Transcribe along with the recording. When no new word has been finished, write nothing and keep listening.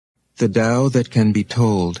The Tao that can be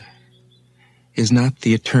told is not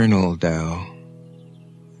the eternal Tao.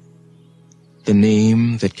 The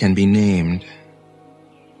name that can be named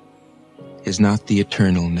is not the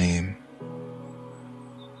eternal name.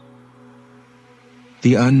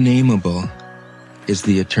 The unnameable is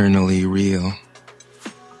the eternally real.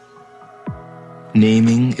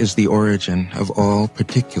 Naming is the origin of all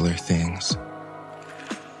particular things.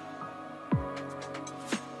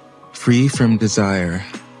 Free from desire,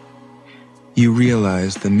 you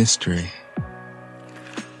realize the mystery.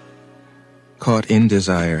 Caught in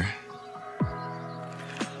desire,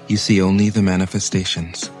 you see only the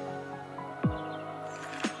manifestations.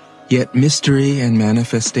 Yet mystery and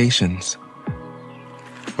manifestations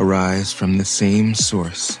arise from the same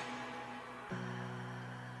source.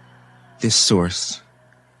 This source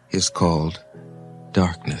is called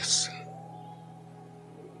darkness.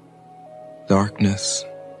 Darkness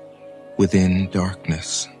within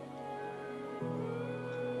darkness.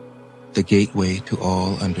 The gateway to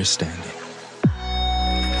all understanding.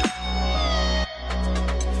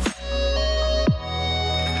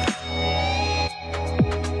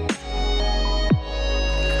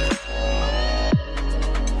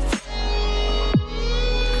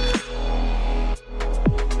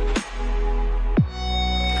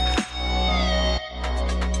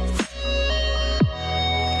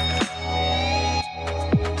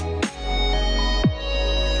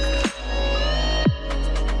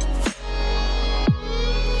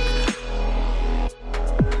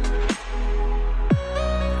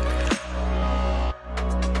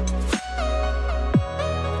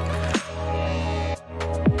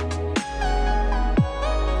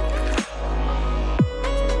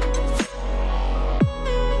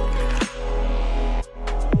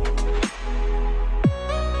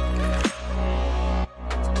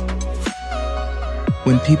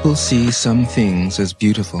 When people see some things as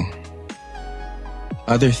beautiful,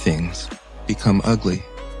 other things become ugly.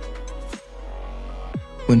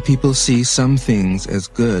 When people see some things as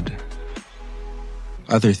good,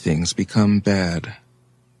 other things become bad.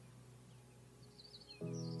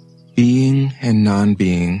 Being and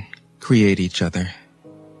non-being create each other.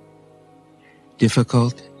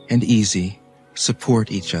 Difficult and easy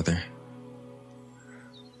support each other.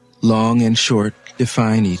 Long and short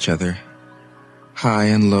define each other.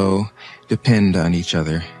 High and low depend on each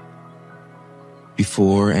other.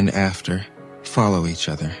 Before and after follow each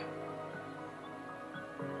other.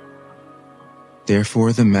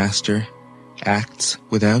 Therefore the Master acts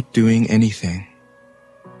without doing anything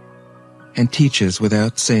and teaches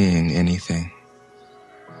without saying anything.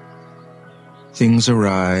 Things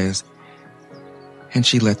arise and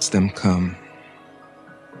she lets them come.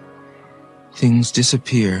 Things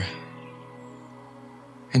disappear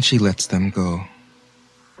and she lets them go.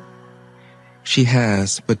 She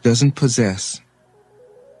has but doesn't possess,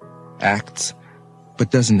 acts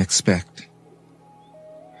but doesn't expect.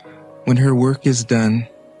 When her work is done,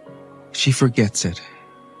 she forgets it.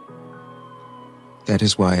 That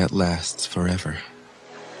is why it lasts forever.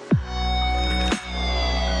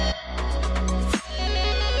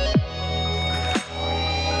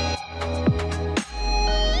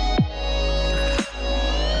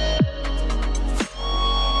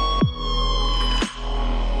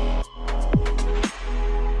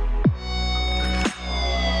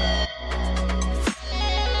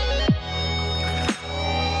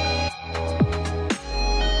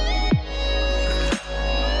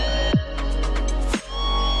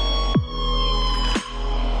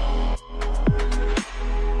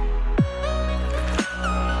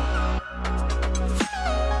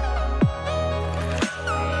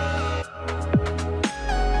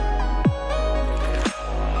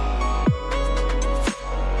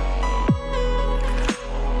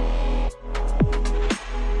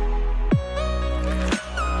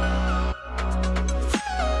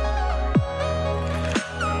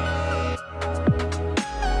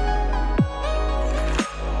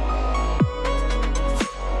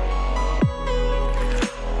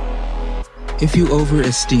 If you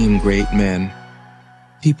overesteem great men,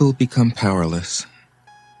 people become powerless.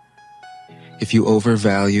 If you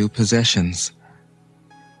overvalue possessions,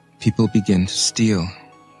 people begin to steal.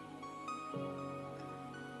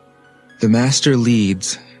 The Master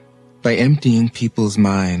leads by emptying people's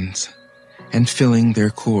minds and filling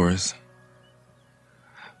their cores,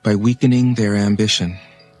 by weakening their ambition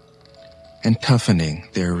and toughening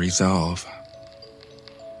their resolve.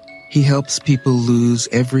 He helps people lose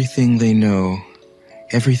everything they know,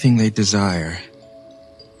 everything they desire,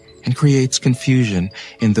 and creates confusion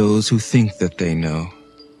in those who think that they know.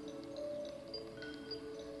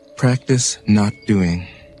 Practice not doing,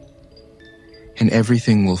 and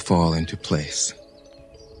everything will fall into place.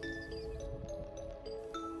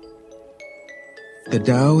 The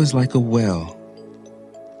Tao is like a well,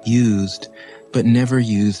 used but never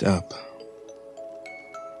used up.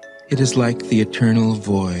 It is like the eternal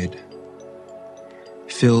void,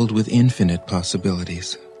 filled with infinite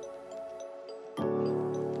possibilities.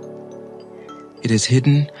 It is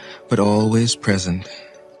hidden but always present.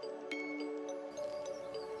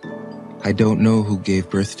 I don't know who gave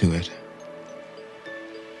birth to it.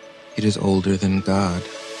 It is older than God.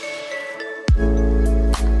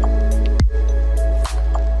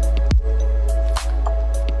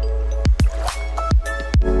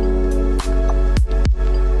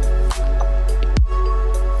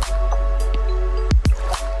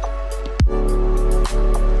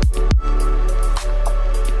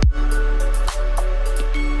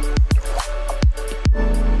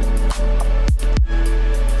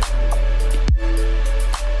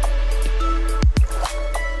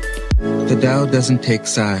 The Tao doesn't take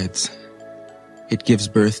sides. It gives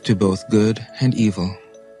birth to both good and evil.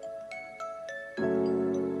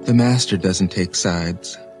 The Master doesn't take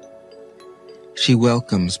sides. She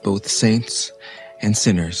welcomes both saints and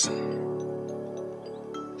sinners.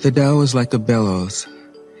 The Tao is like a bellows.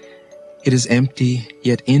 It is empty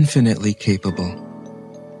yet infinitely capable.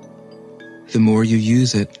 The more you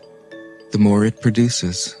use it, the more it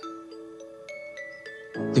produces.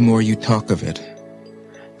 The more you talk of it,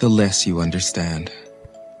 the less you understand.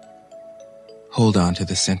 Hold on to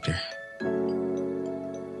the center.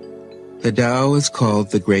 The Tao is called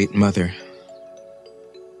the Great Mother.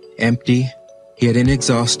 Empty, yet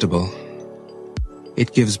inexhaustible,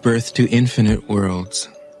 it gives birth to infinite worlds.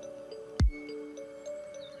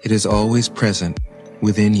 It is always present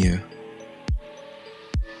within you.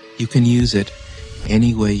 You can use it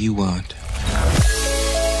any way you want.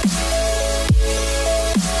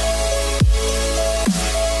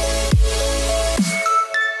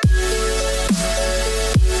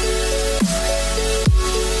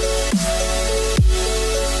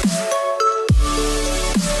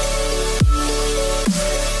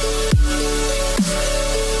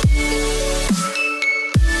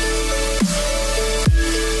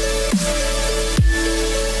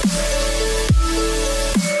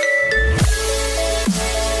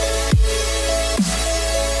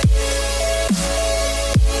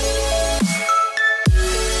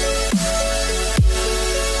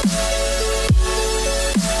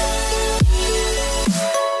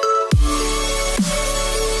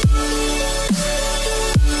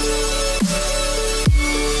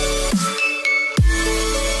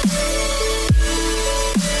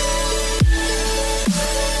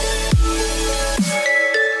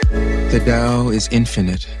 The Tao is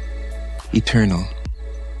infinite, eternal.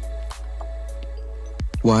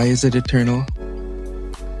 Why is it eternal?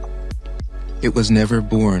 It was never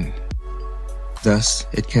born, thus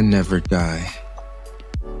it can never die.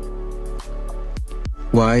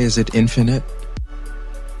 Why is it infinite?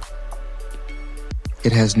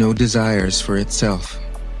 It has no desires for itself,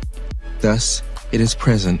 thus it is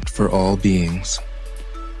present for all beings.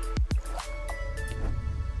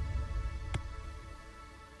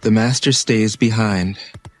 The Master stays behind.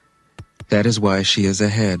 That is why she is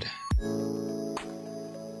ahead.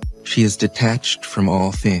 She is detached from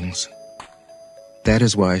all things. That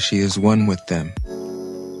is why she is one with them.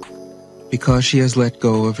 Because she has let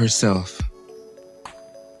go of herself,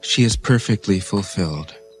 she is perfectly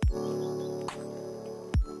fulfilled.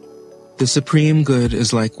 The Supreme Good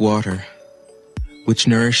is like water, which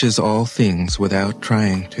nourishes all things without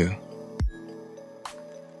trying to.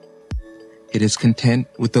 It is content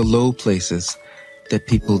with the low places that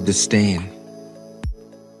people disdain.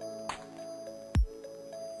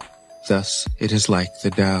 Thus, it is like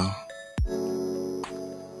the Tao.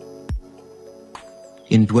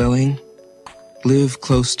 In dwelling, live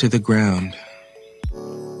close to the ground.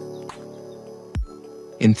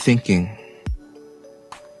 In thinking,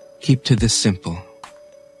 keep to the simple.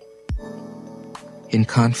 In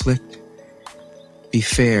conflict, be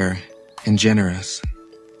fair and generous.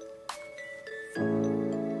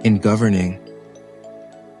 In governing,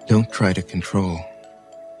 don't try to control.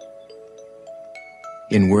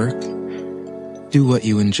 In work, do what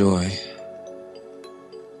you enjoy.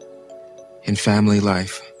 In family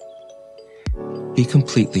life, be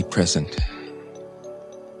completely present.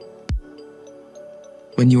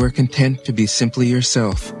 When you are content to be simply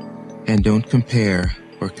yourself and don't compare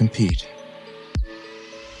or compete,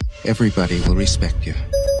 everybody will respect you.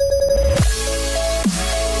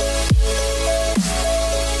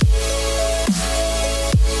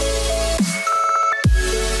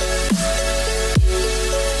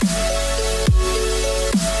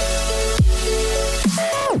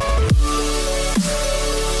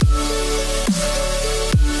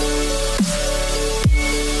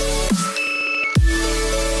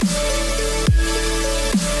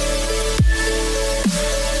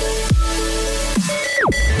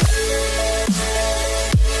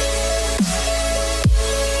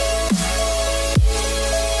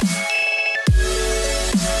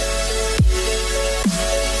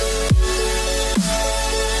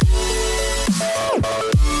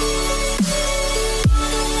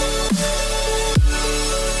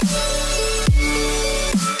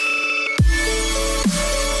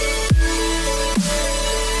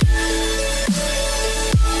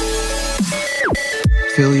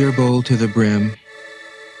 Fill your bowl to the brim,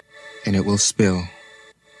 and it will spill.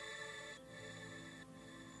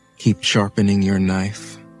 Keep sharpening your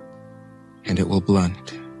knife, and it will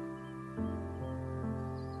blunt.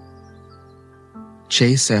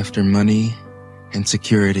 Chase after money and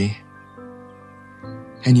security,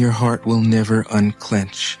 and your heart will never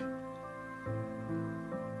unclench.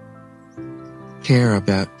 Care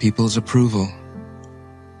about people's approval,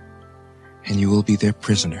 and you will be their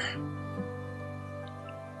prisoner.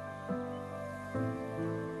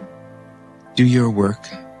 Do your work,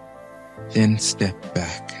 then step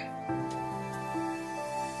back.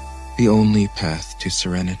 The only path to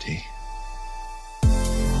serenity.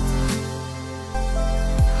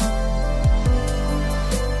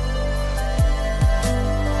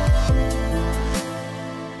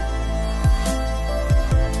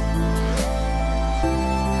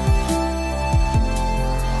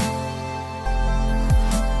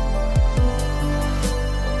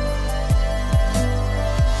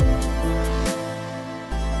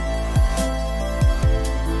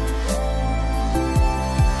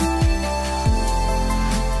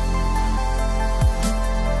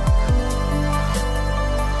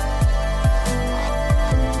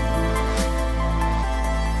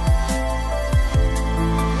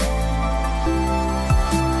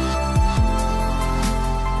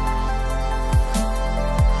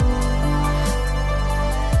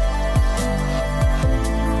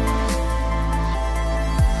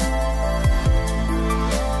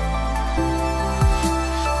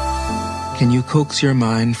 Can you coax your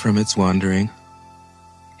mind from its wandering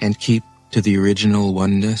and keep to the original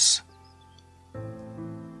oneness?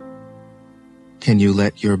 Can you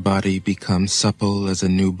let your body become supple as a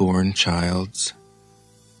newborn child's?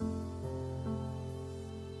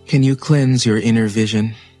 Can you cleanse your inner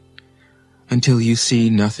vision until you see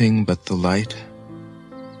nothing but the light?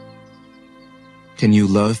 Can you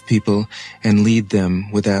love people and lead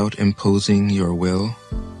them without imposing your will?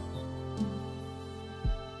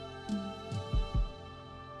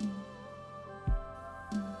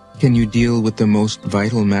 Can you deal with the most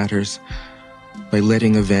vital matters by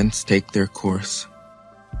letting events take their course?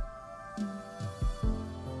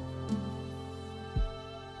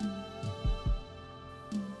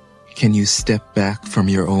 Can you step back from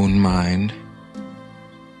your own mind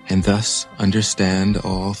and thus understand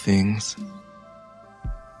all things?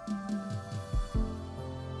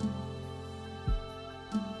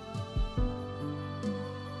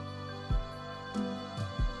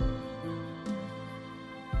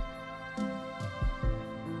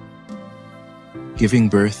 Giving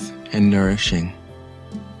birth and nourishing,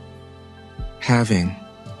 having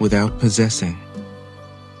without possessing,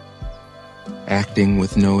 acting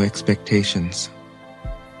with no expectations,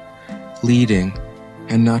 leading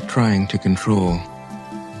and not trying to control.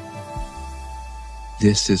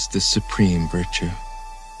 This is the supreme virtue.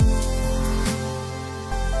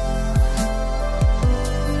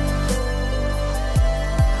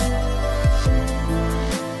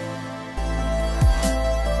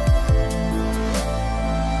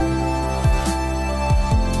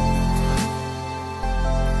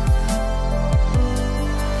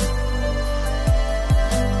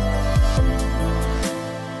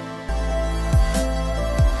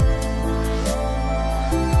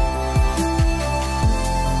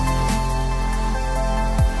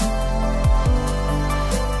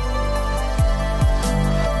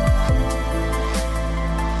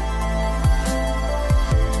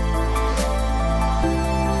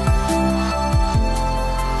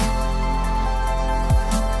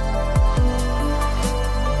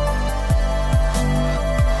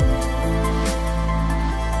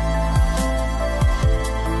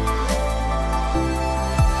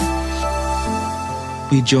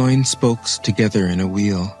 We join spokes together in a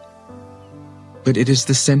wheel, but it is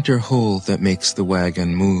the center whole that makes the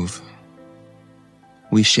wagon move.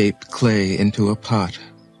 We shape clay into a pot,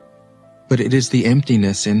 but it is the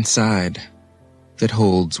emptiness inside that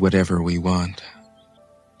holds whatever we want.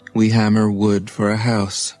 We hammer wood for a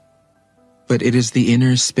house, but it is the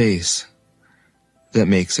inner space that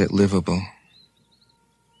makes it livable.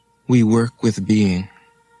 We work with being,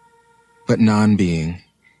 but non-being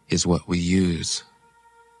is what we use.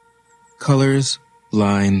 Colors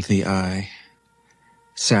blind the eye,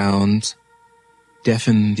 sounds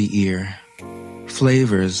deafen the ear,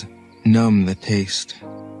 flavors numb the taste,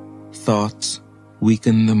 thoughts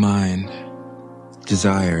weaken the mind,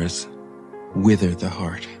 desires wither the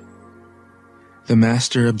heart. The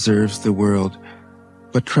master observes the world,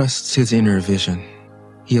 but trusts his inner vision.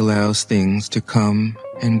 He allows things to come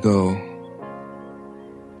and go.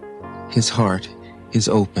 His heart is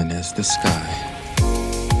open as the sky.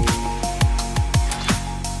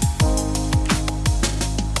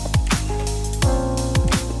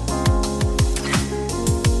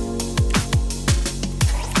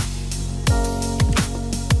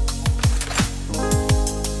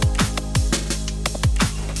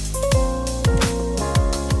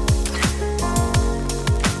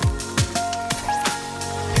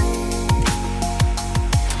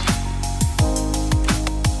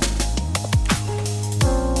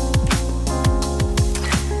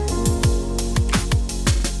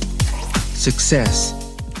 Success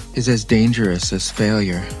is as dangerous as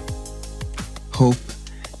failure. Hope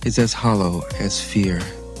is as hollow as fear.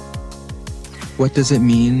 What does it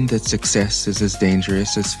mean that success is as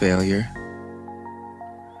dangerous as failure?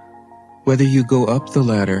 Whether you go up the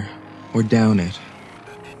ladder or down it,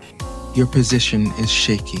 your position is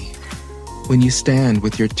shaky. When you stand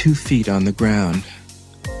with your 2 feet on the ground,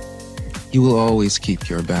 you will always keep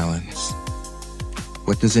your balance.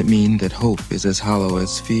 What does it mean that hope is as hollow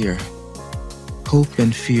as fear? Hope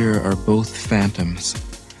and fear are both phantoms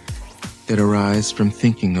that arise from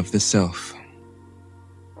thinking of the self.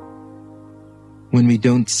 When we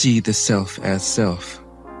don't see the self as self,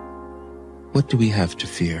 what do we have to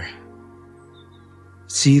fear?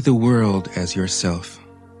 See the world as yourself.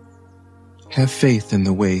 Have faith in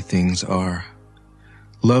the way things are.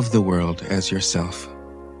 Love the world as yourself.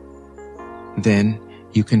 Then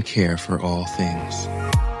you can care for all things.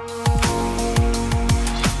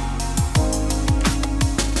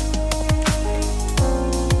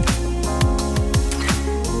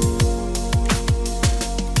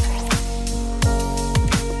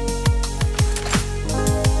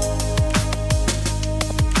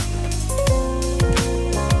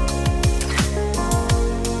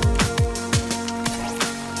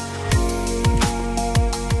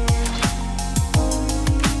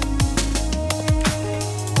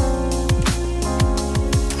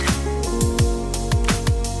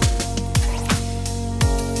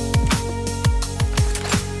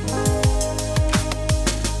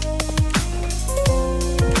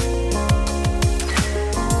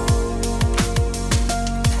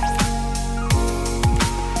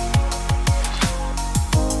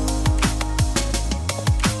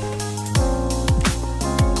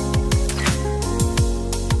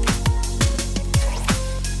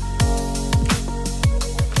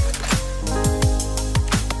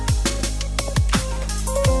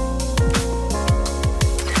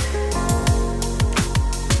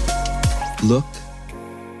 Look,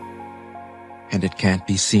 and it can't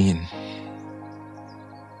be seen.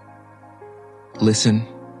 Listen,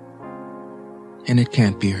 and it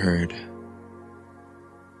can't be heard.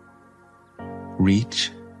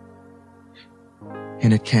 Reach,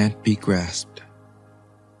 and it can't be grasped.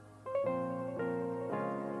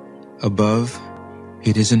 Above,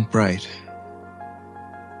 it isn't bright.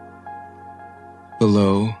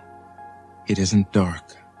 Below, it isn't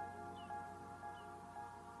dark.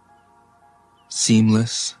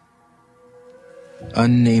 Seamless,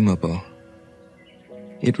 unnameable,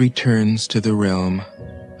 it returns to the realm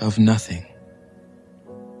of nothing.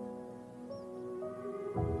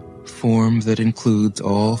 Form that includes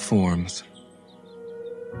all forms.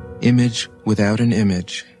 Image without an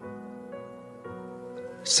image.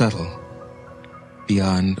 Subtle,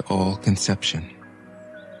 beyond all conception.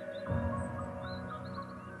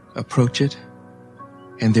 Approach it,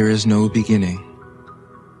 and there is no beginning.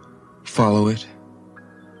 Follow it,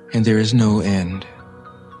 and there is no end.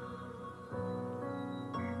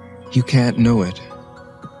 You can't know it,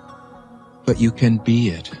 but you can be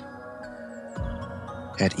it,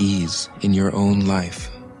 at ease in your own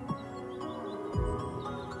life.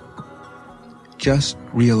 Just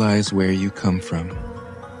realize where you come from.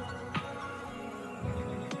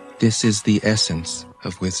 This is the essence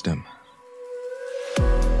of wisdom.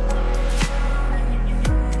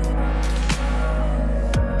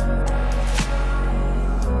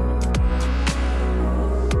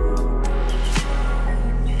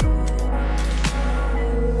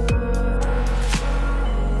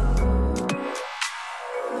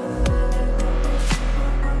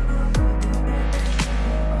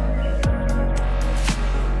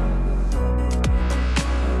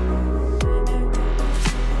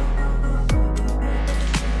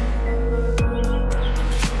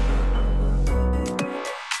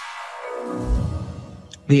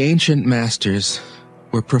 The ancient masters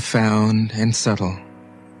were profound and subtle.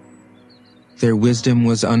 Their wisdom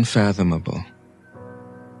was unfathomable.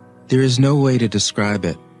 There is no way to describe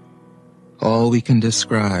it. All we can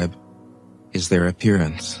describe is their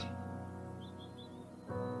appearance.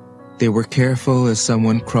 They were careful as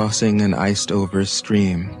someone crossing an iced-over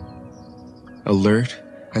stream, alert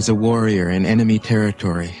as a warrior in enemy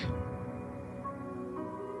territory,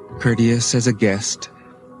 courteous as a guest,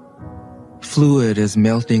 fluid as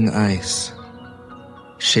melting ice,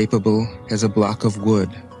 shapeable as a block of wood,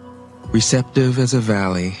 receptive as a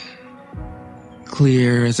valley,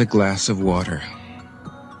 clear as a glass of water.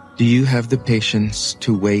 Do you have the patience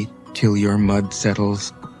to wait till your mud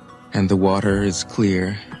settles and the water is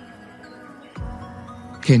clear?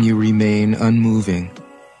 Can you remain unmoving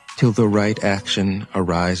till the right action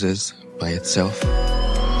arises by itself?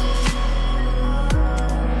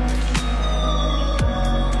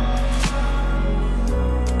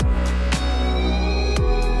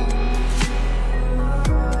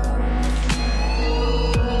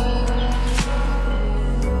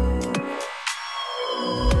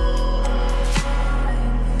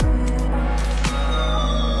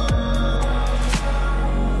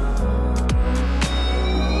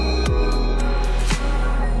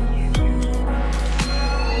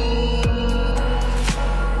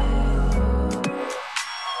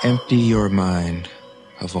 Empty your mind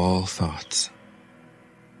of all thoughts.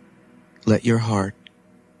 Let your heart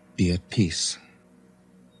be at peace.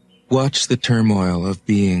 Watch the turmoil of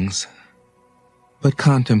beings, but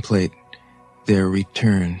contemplate their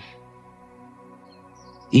return.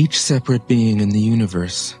 Each separate being in the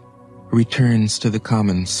universe returns to the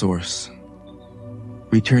common source.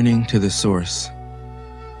 Returning to the source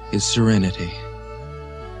is serenity.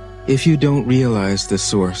 If you don't realize the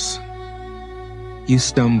source, you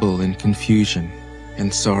stumble in confusion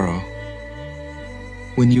and sorrow.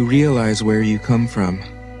 When you realize where you come from,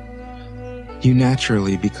 you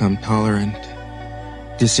naturally become tolerant,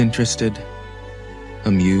 disinterested,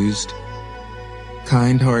 amused,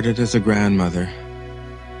 kind-hearted as a grandmother,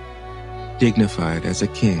 dignified as a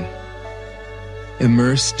king.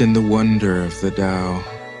 Immersed in the wonder of the Tao,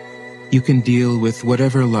 you can deal with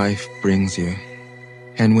whatever life brings you,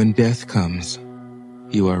 and when death comes,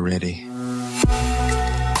 you are ready.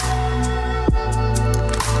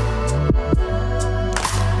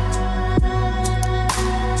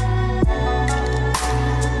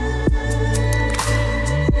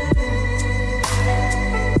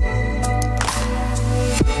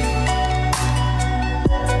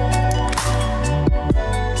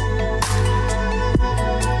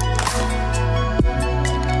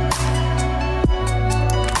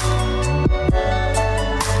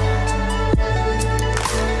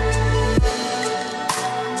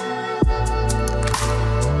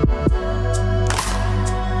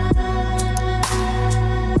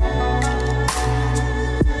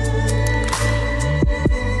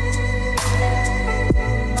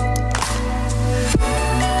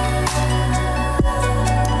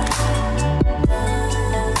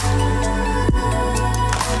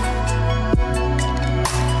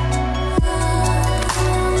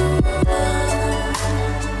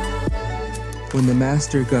 When the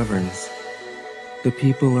master governs, the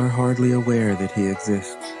people are hardly aware that he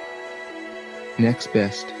exists. Next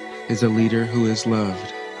best is a leader who is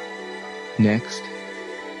loved. Next,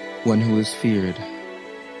 one who is feared.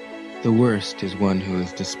 The worst is one who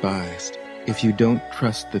is despised. If you don't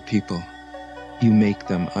trust the people, you make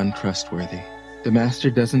them untrustworthy. The master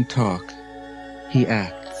doesn't talk, he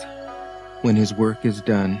acts. When his work is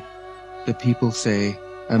done, the people say,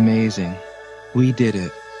 "Amazing, we did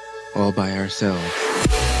it, all by ourselves."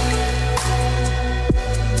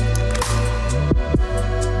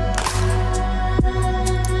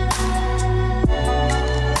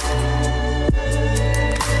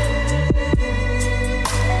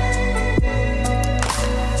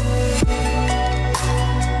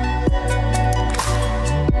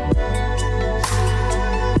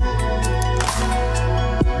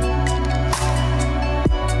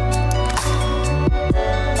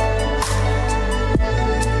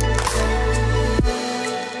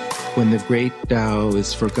 When the great Tao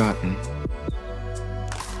is forgotten,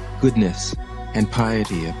 goodness and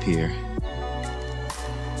piety appear.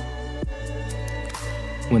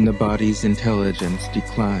 When the body's intelligence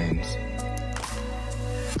declines,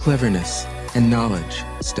 cleverness and knowledge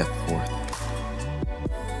step forth.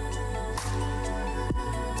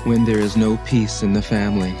 When there is no peace in the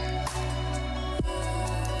family,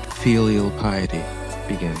 filial piety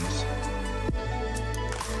begins.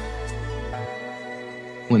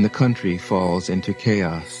 When the country falls into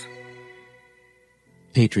chaos,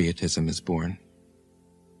 patriotism is born.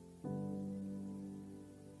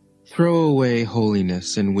 Throw away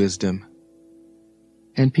holiness and wisdom,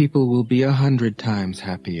 and people will be 100 times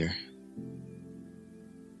happier.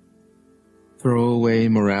 Throw away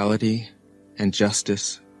morality and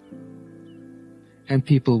justice, and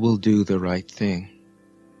people will do the right thing.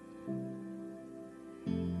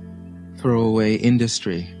 Throw away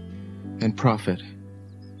industry and profit,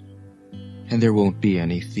 and there won't be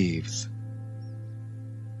any thieves.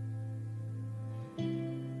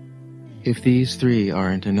 If these three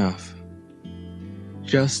aren't enough,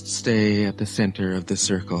 just stay at the center of the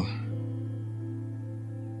circle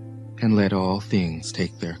and let all things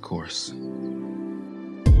take their course.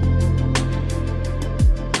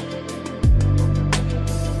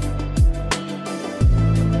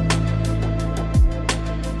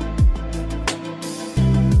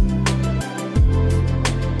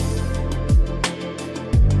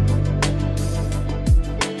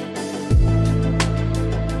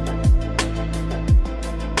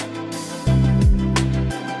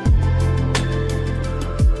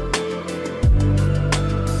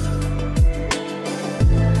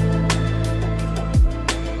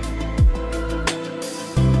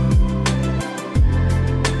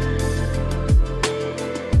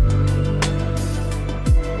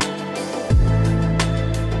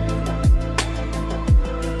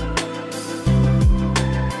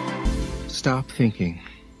 thinking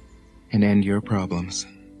and end your problems.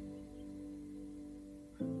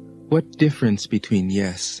 What difference between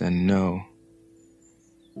yes and no?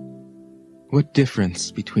 What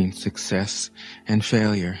difference between success and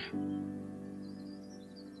failure?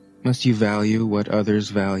 Must you value what others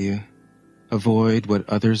value, avoid what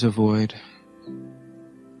others avoid?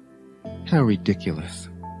 How ridiculous.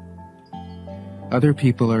 Other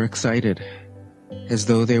people are excited, as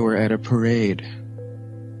though they were at a parade.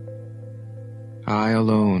 I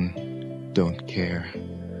alone don't care.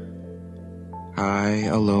 I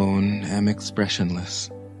alone am expressionless,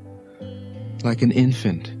 like an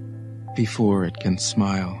infant before it can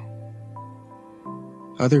smile.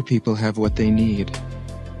 Other people have what they need.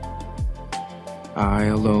 I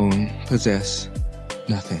alone possess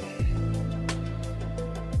nothing.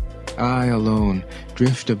 I alone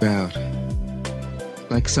drift about,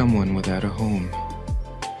 like someone without a home.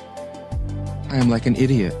 I am like an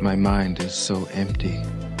idiot, my mind is so empty.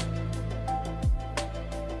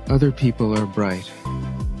 Other people are bright.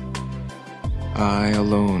 I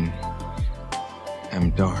alone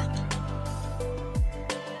am dark.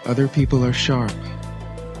 Other people are sharp.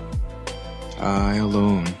 I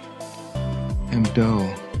alone am dull.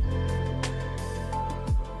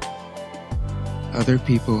 Other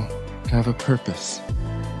people have a purpose.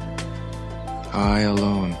 I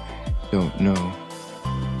alone don't know.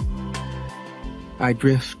 I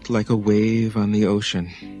drift like a wave on the ocean.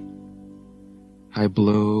 I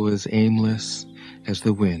blow as aimless as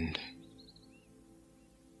the wind.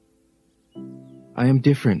 I am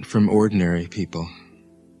different from ordinary people.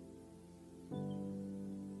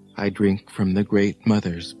 I drink from the Great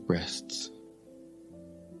Mother's breasts.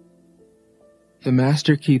 The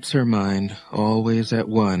Master keeps her mind always at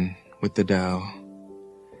one with the Tao.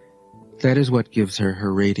 That is what gives her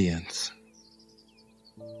her radiance.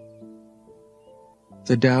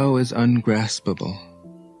 The Tao is ungraspable.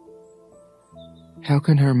 How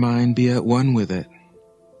can her mind be at one with it?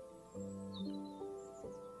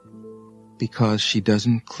 Because she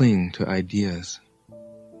doesn't cling to ideas.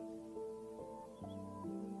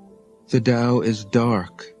 The Tao is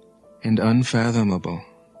dark and unfathomable.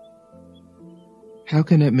 How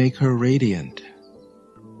can it make her radiant?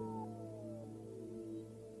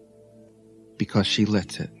 Because she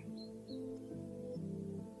lets it.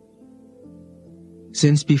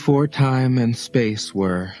 Since before time and space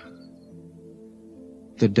were,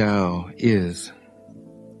 the Tao is.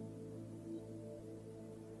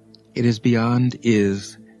 It is beyond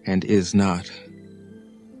is and is not.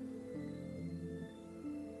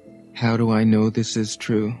 How do I know this is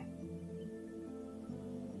true?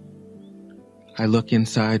 I look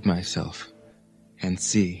inside myself and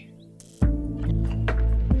see.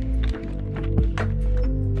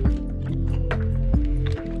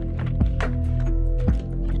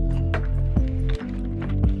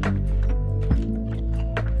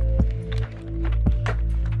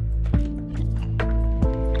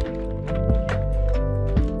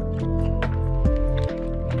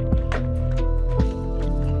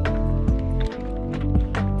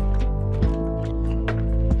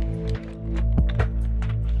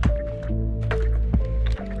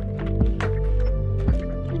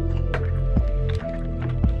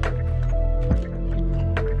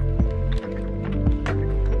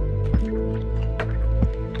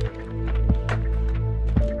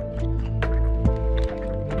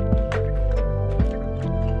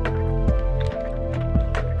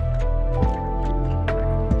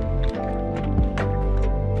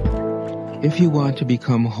 If you want to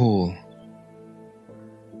become whole,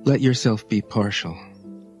 let yourself be partial.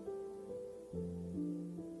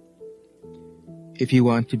 If you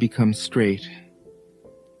want to become straight,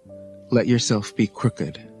 let yourself be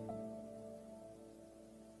crooked.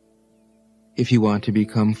 If you want to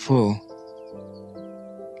become full,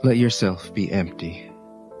 let yourself be empty.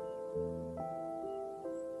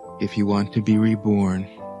 If you want to be reborn,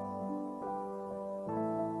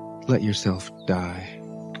 let yourself die.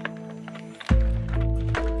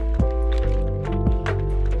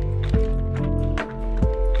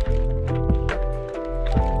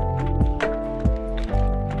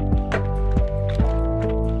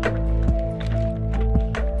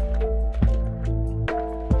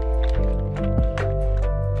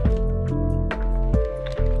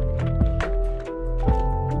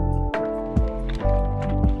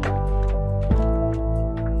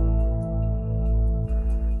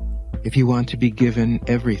 If you want to be given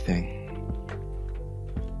everything,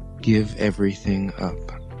 give everything up.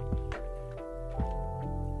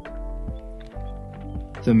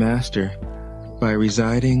 The Master, by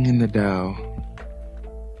residing in the Tao,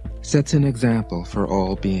 sets an example for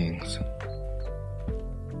all beings.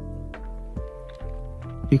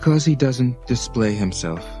 Because he doesn't display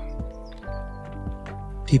himself,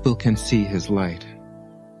 people can see his light.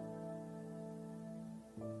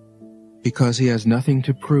 Because he has nothing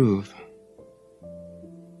to prove,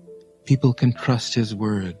 people can trust his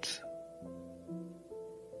words.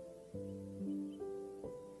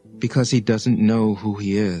 Because he doesn't know who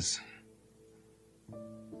he is,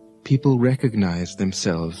 people recognize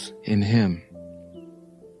themselves in him.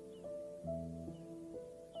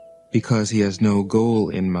 Because he has no goal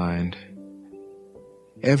in mind,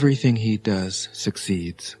 everything he does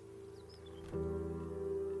succeeds.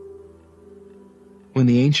 When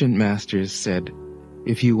the ancient masters said,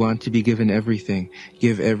 "If you want to be given everything,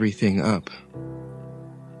 give everything up,"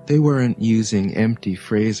 they weren't using empty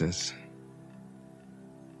phrases.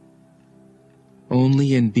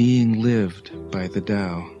 Only in being lived by the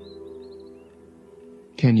Tao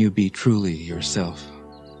can you be truly yourself.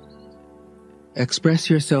 Express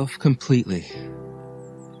yourself completely,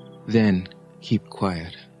 then keep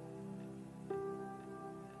quiet.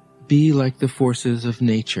 Be like the forces of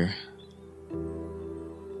nature.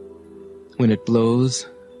 When it blows,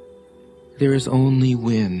 there is only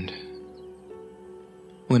wind.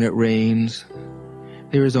 When it rains,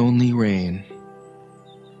 there is only rain.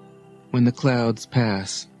 When the clouds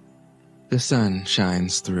pass, the sun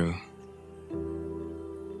shines through.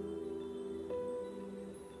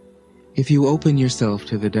 If you open yourself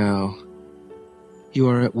to the Tao, you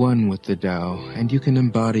are at one with the Tao, and you can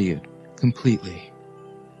embody it completely.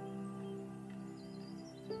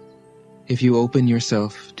 If you open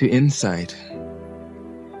yourself to insight,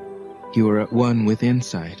 you are at one with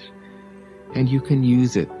insight, and you can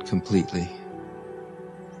use it completely.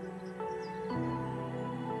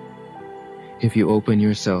 If you open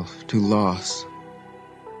yourself to loss,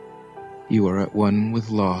 you are at one with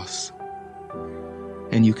loss,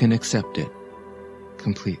 and you can accept it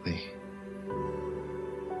completely.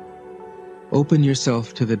 Open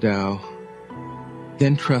yourself to the Tao,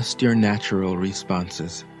 then trust your natural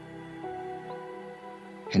responses,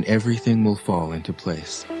 and everything will fall into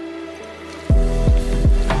place.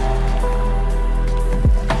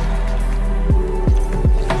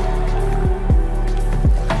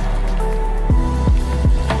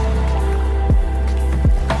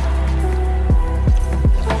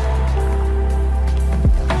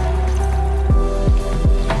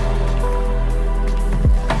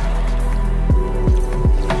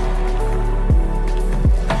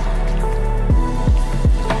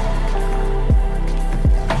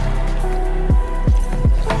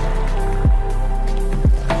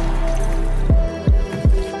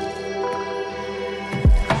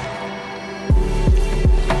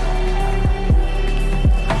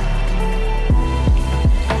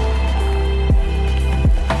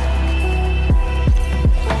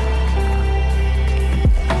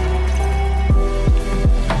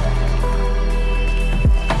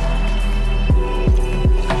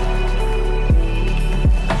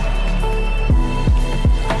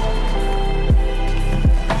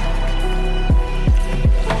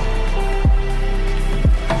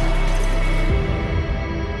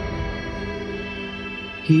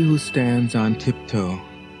 He who stands on tiptoe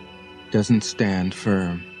doesn't stand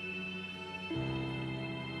firm.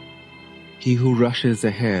 He who rushes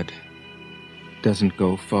ahead doesn't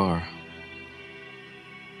go far.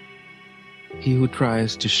 He who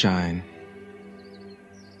tries to shine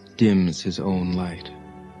dims his own light.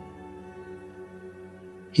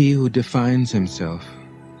 He who defines himself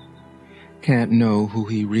can't know who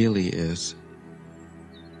he really is.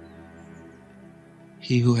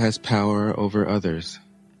 He who has power over others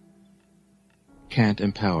can't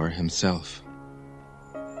empower himself.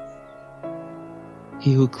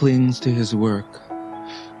 He who clings to his work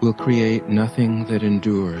will create nothing that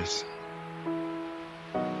endures.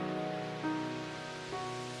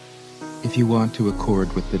 If you want to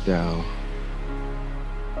accord with the Tao,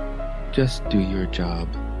 just do your job,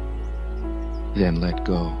 then let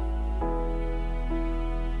go.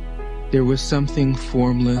 There was something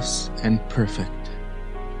formless and perfect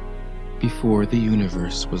before the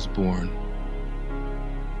universe was born.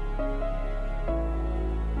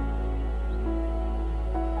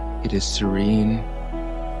 It is serene,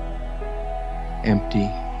 empty,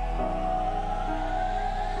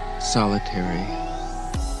 solitary,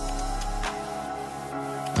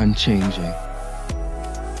 unchanging,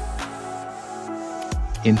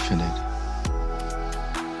 infinite,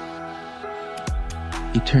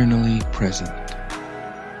 eternally present.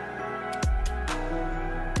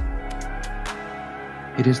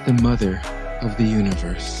 It is the mother of the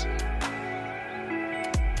universe.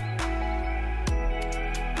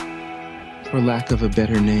 For lack of a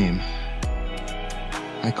better name,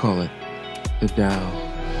 I call it the Tao.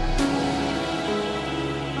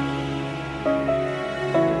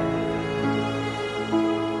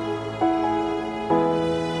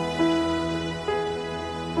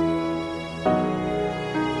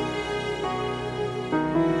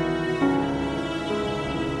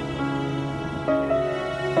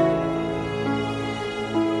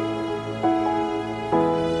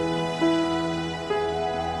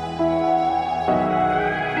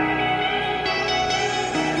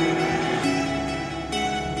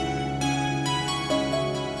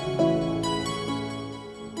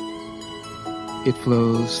 It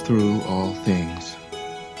flows through all things,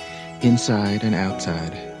 inside and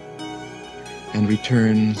outside, and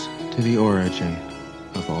returns to the origin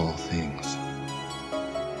of all things.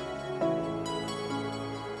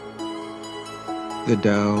 The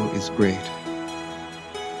Tao is great.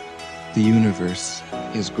 The universe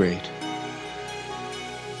is great.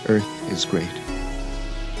 Earth is great.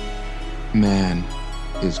 Man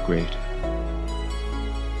is great.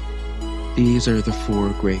 These are the four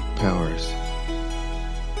great powers.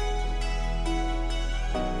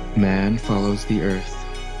 Man follows the earth.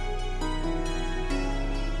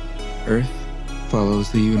 Earth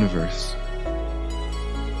follows the universe.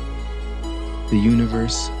 The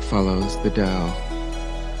universe follows the Tao.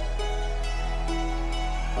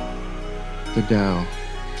 The Tao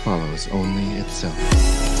follows only itself.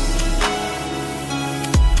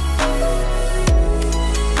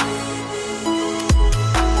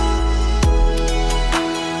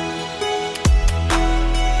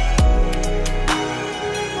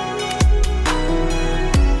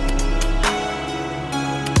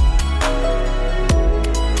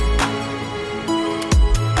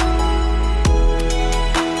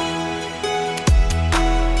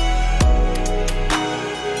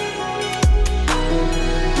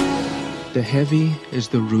 The heavy is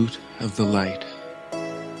the root of the light.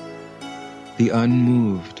 The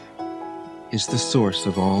unmoved is the source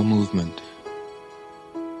of all movement.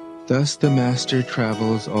 Thus the Master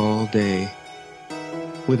travels all day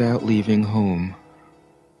without leaving home.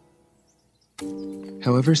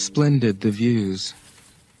 However splendid the views,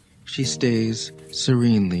 she stays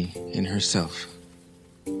serenely in herself.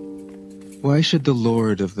 Why should the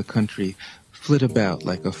lord of the country flit about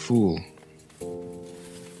like a fool?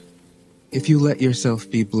 If you let yourself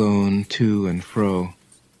be blown to and fro,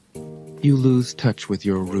 you lose touch with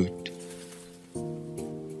your root.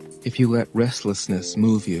 If you let restlessness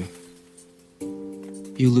move you,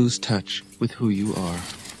 you lose touch with who you are.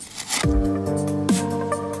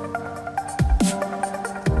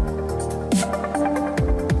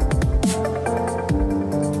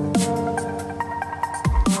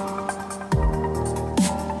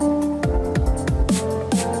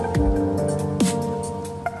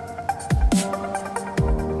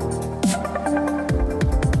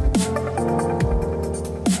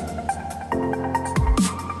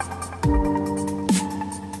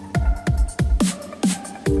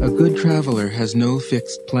 Traveler has no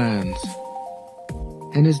fixed plans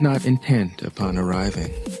and is not intent upon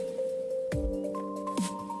arriving.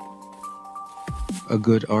 A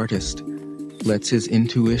good artist lets his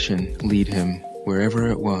intuition lead him wherever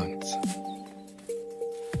it wants.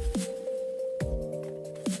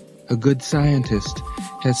 A good scientist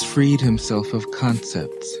has freed himself of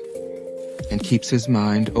concepts and keeps his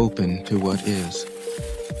mind open to what is.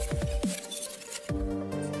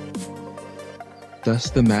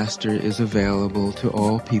 Thus the Master is available to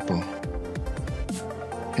all people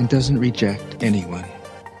and doesn't reject anyone.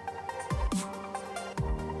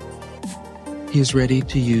 He is ready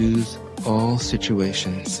to use all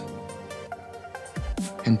situations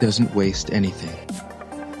and doesn't waste anything.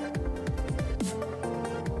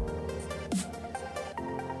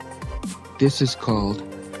 This is called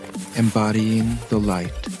embodying the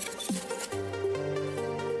light.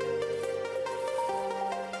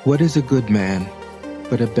 What is a good man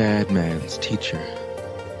but a bad man's teacher?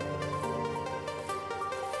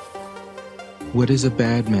 What is a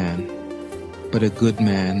bad man but a good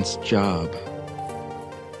man's job?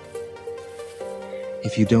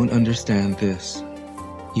 If you don't understand this,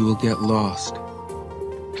 you will get lost,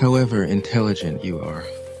 however intelligent you are.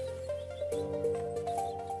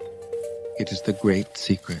 It is the great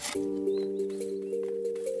secret.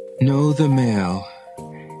 Know the male,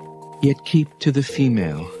 yet keep to the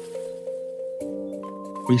female.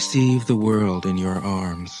 Receive the world in your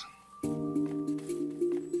arms.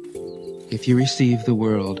 If you receive the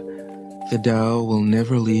world, the Tao will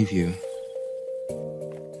never leave you,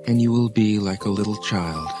 and you will be like a little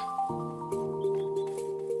child.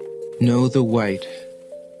 Know the white,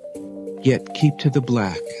 yet keep to the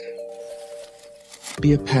black.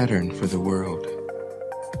 Be a pattern for the world.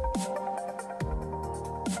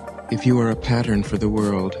 If you are a pattern for the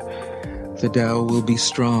world, the Tao will be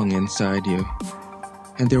strong inside you,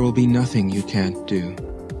 and there will be nothing you can't do.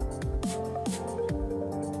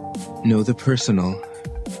 Know the personal,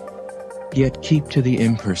 yet keep to the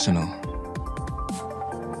impersonal.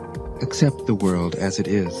 Accept the world as it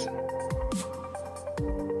is.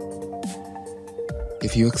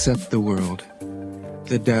 If you accept the world,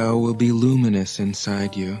 the Tao will be luminous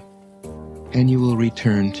inside you, and you will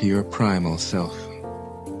return to your primal self.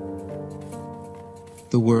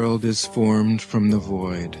 The world is formed from the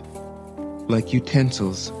void, like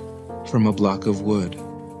utensils from a block of wood.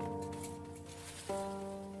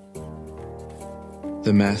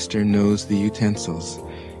 The master knows the utensils,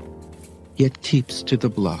 yet keeps to the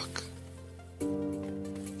block.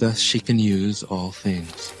 Thus she can use all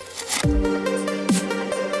things.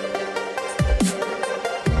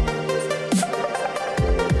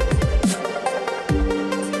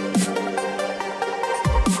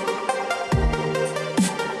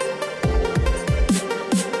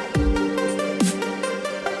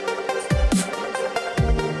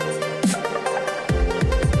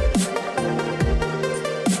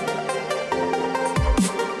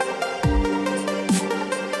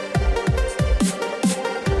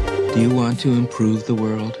 Do you want to improve the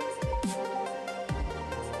world?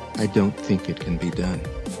 I don't think it can be done.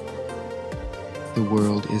 The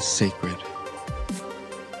world is sacred.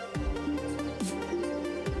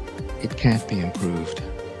 It can't be improved.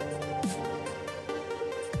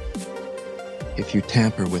 If you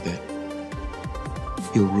tamper with it,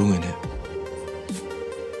 you'll ruin it.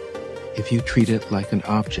 If you treat it like an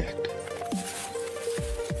object,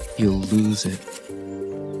 you'll lose it.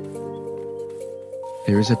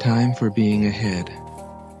 There is a time for being ahead,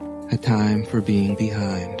 a time for being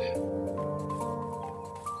behind,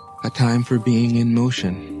 a time for being in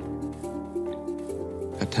motion,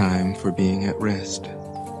 a time for being at rest,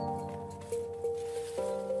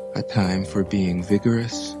 a time for being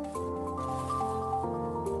vigorous,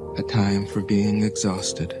 a time for being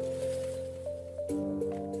exhausted,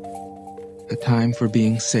 a time for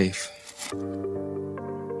being safe,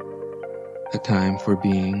 a time for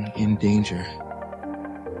being in danger.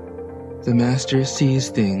 The master sees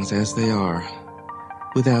things as they are,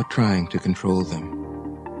 without trying to control them.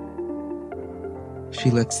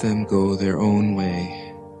 She lets them go their own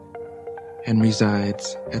way, and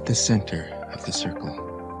resides at the center of the circle.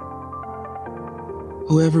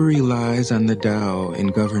 Whoever relies on the Tao in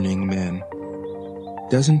governing men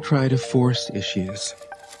doesn't try to force issues,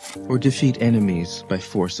 or defeat enemies by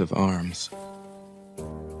force of arms.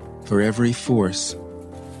 For every force,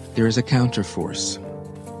 there is a counterforce.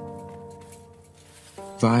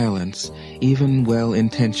 Violence, even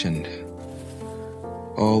well-intentioned,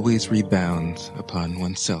 always rebounds upon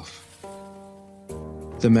oneself.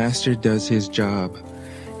 The master does his job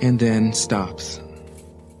and then stops.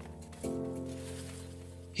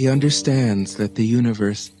 He understands that the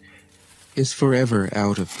universe is forever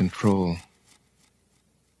out of control,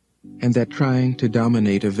 and that trying to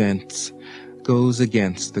dominate events goes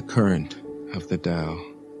against the current of the Tao.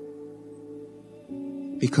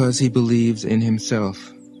 Because he believes in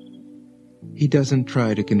himself, he doesn't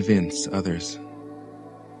try to convince others.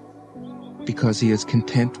 Because he is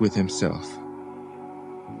content with himself,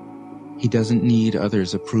 he doesn't need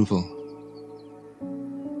others' approval.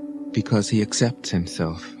 Because he accepts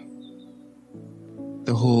himself,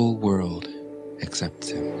 the whole world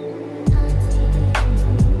accepts him.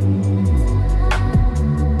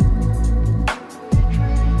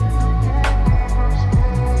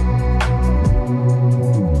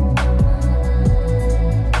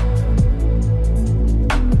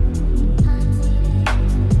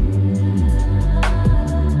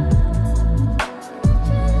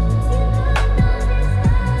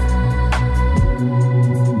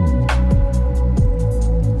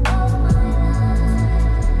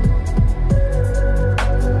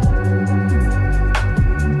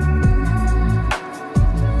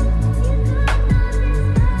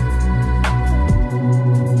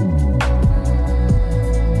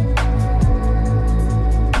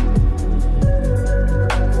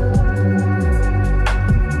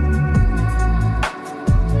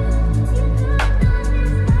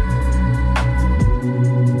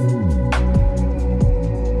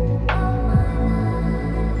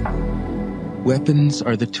 Weapons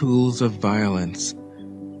are the tools of violence.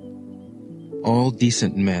 All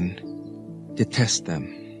decent men detest them.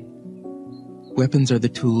 Weapons are the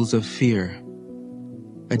tools of fear.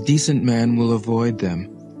 A decent man will avoid them,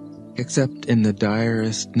 except in the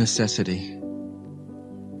direst necessity,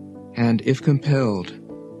 and if compelled,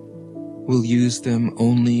 will use them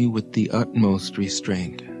only with the utmost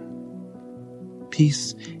restraint.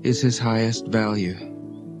 Peace is his highest value.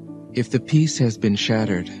 If the peace has been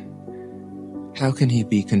shattered, how can he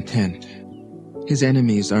be content? His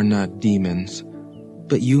enemies are not demons,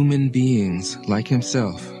 but human beings like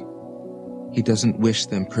himself. He doesn't wish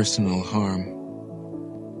them personal harm.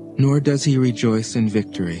 Nor does he rejoice in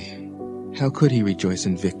victory. How could he rejoice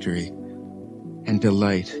in victory and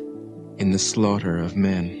delight in the slaughter of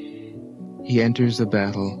men? He enters a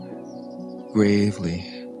battle gravely,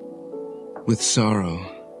 with sorrow,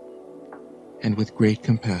 and with great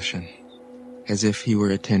compassion, as if he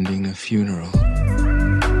were attending a funeral.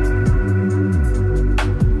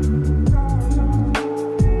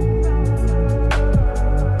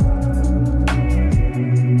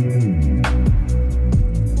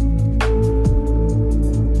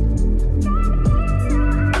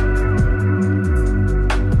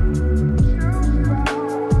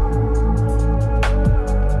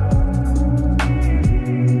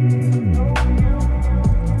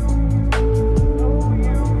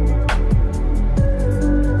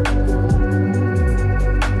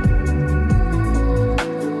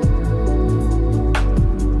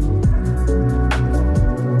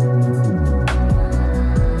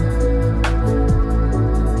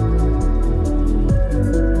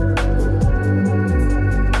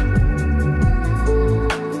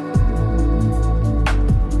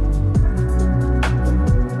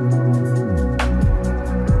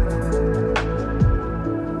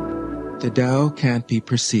 The Tao can't be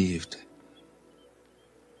perceived.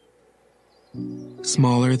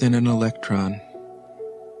 Smaller than an electron,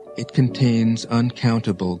 it contains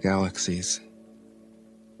uncountable galaxies.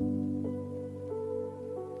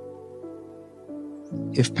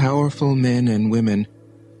 If powerful men and women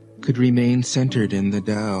could remain centered in the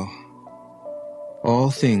Tao,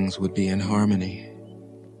 all things would be in harmony.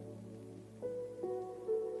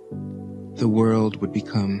 The world would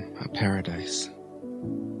become a paradise.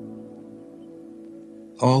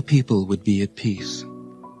 All people would be at peace,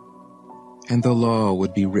 and the law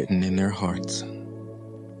would be written in their hearts.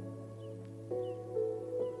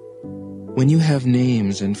 When you have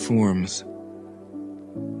names and forms,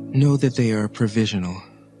 know that they are provisional.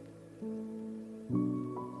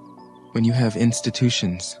 When you have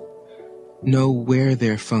institutions, know where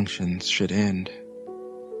their functions should end.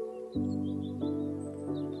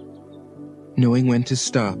 Knowing when to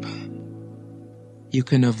stop, you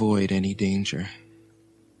can avoid any danger.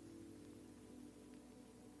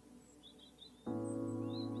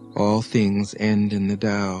 All things end in the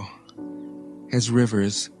Tao, as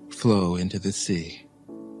rivers flow into the sea.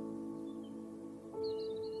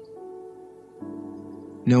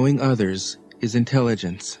 Knowing others is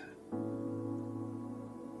intelligence.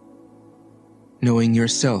 Knowing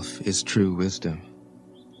yourself is true wisdom.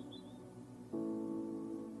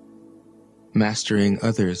 Mastering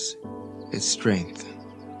others is strength.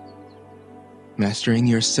 Mastering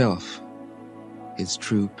yourself is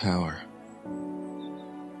true power.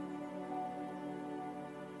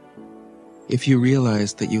 If you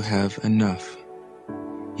realize that you have enough,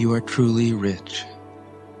 you are truly rich.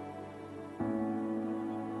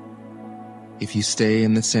 If you stay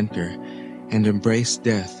in the center and embrace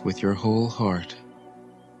death with your whole heart,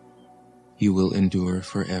 you will endure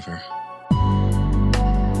forever.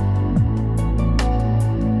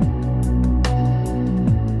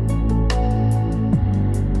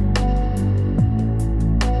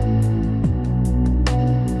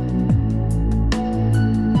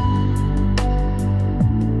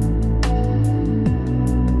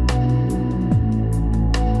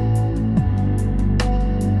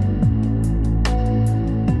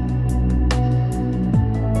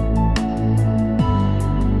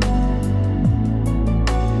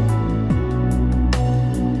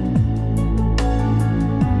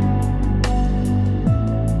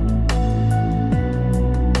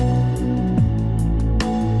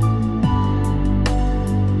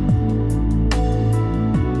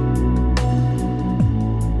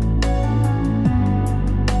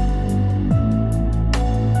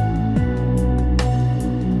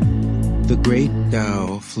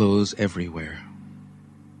 Flows everywhere.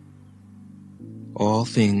 All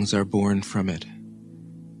things are born from it,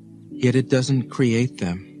 yet it doesn't create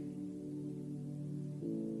them.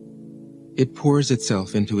 It pours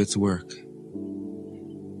itself into its work,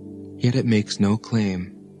 yet it makes no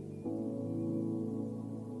claim.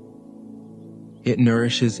 It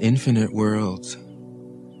nourishes infinite worlds,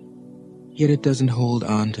 yet it doesn't hold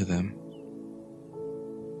on to them.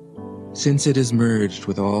 Since it is merged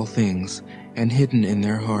with all things and hidden in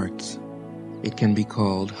their hearts, it can be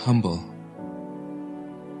called humble.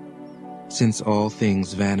 Since all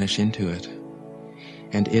things vanish into it,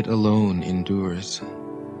 and it alone endures,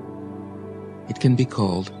 it can be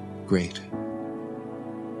called great.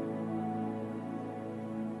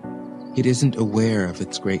 It isn't aware of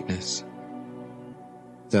its greatness.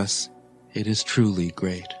 Thus, it is truly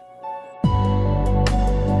great.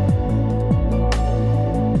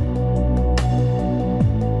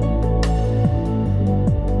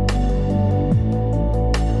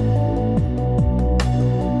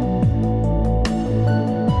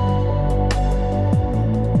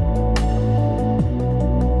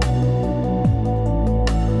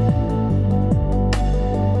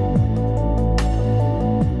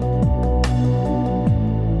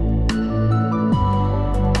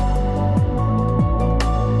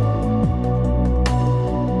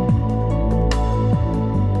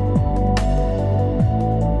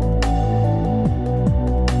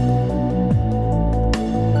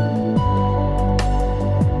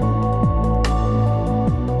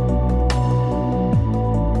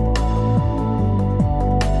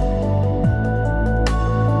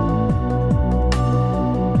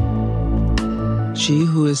 She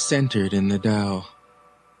who is centered in the Tao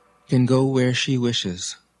can go where she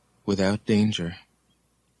wishes without danger.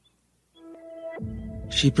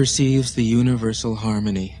 She perceives the universal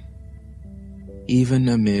harmony, even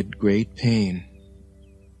amid great pain,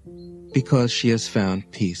 because she has found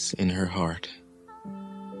peace in her heart.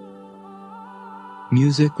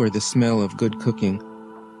 Music or the smell of good cooking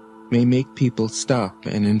may make people stop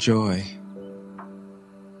and enjoy,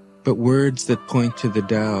 but words that point to the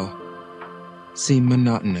Tao seem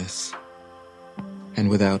monotonous and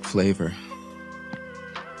without flavor.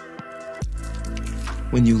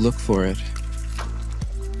 When you look for it,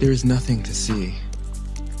 there is nothing to see.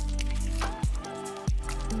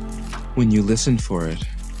 When you listen for it,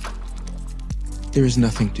 there is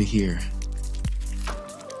nothing to hear.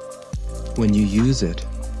 When you use it,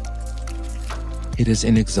 it is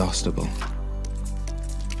inexhaustible.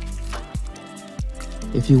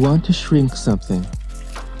 If you want to shrink something,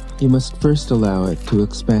 you must first allow it to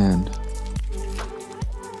expand.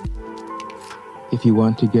 If you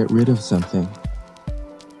want to get rid of something,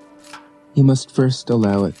 you must first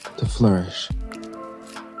allow it to flourish.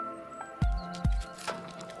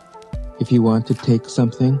 If you want to take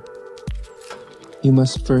something, you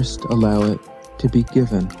must first allow it to be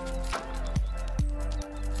given.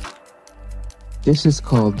 This is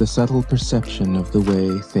called the subtle perception of the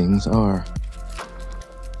way things are.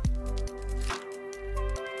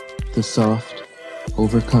 The soft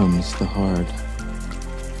overcomes the hard.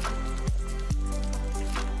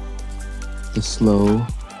 The slow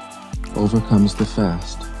overcomes the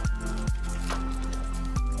fast.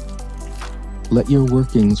 Let your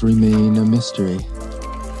workings remain a mystery.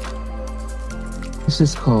 This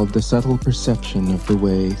is called the subtle perception of the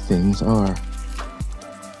way things are.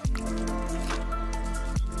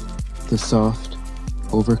 The soft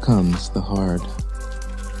overcomes the hard.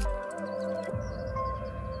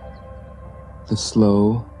 The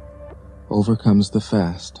slow overcomes the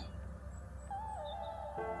fast.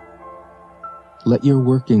 Let your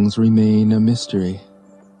workings remain a mystery.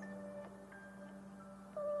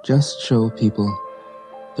 Just show people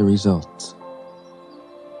the results.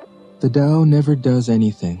 The Tao never does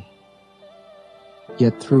anything,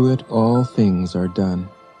 yet through it all things are done.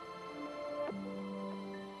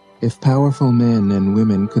 If powerful men and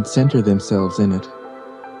women could center themselves in it,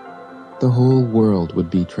 the whole world would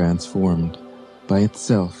be transformed by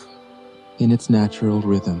itself in its natural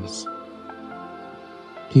rhythms.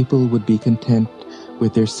 People would be content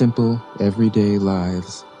with their simple, everyday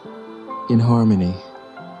lives, in harmony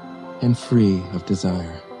and free of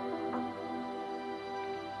desire.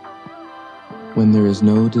 When there is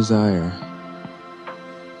no desire,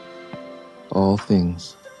 all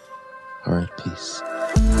things are at peace.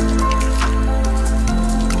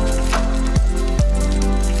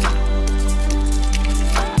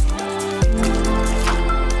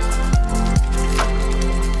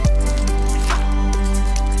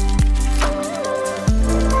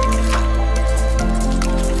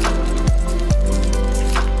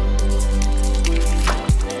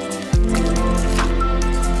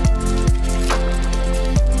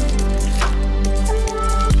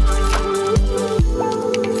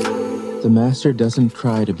 The Master doesn't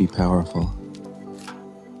try to be powerful.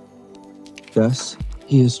 Thus,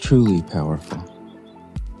 he is truly powerful.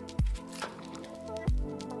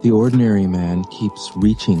 The ordinary man keeps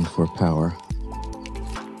reaching for power.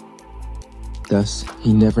 Thus,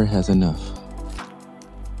 he never has enough.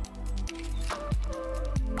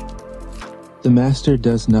 The Master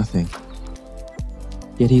does nothing,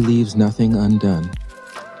 yet he leaves nothing undone.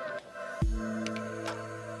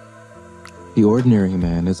 The ordinary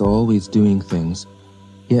man is always doing things,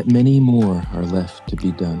 yet many more are left to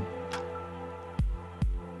be done.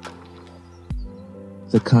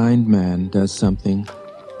 The kind man does something,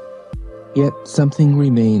 yet something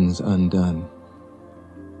remains undone.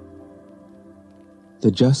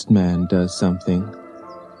 The just man does something,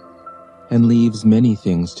 and leaves many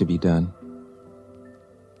things to be done.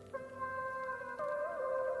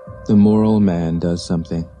 The moral man does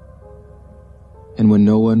something, and when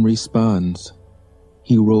no one responds,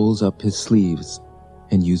 he rolls up his sleeves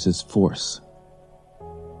and uses force.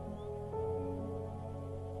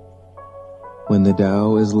 When the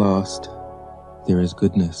Tao is lost, there is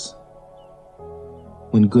goodness.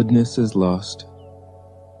 When goodness is lost,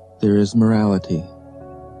 there is morality.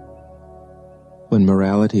 When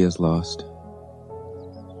morality is lost,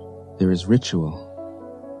 there is ritual.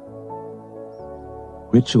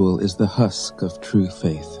 Ritual is the husk of true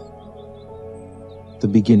faith, the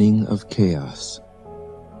beginning of chaos.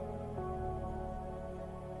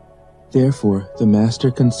 Therefore, the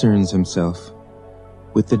Master concerns himself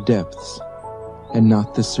with the depths and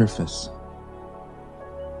not the surface.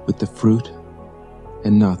 with the fruit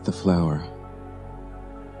and not the flower.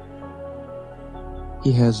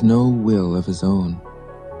 He has no will of his own.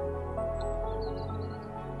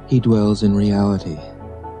 He dwells in reality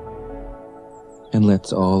and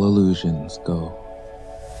lets all illusions go.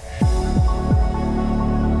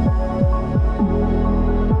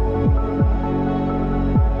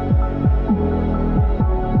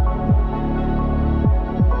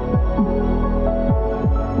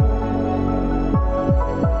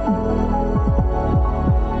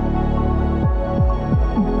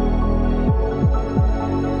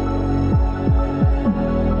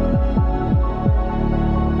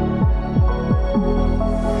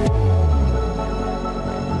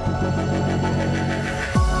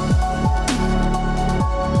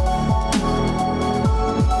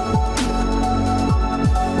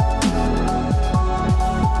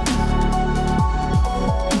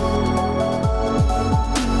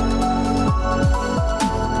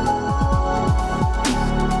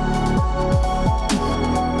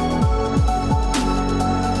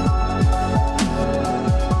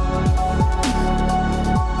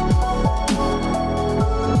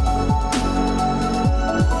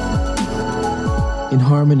 In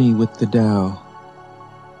harmony with the Tao,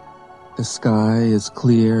 the sky is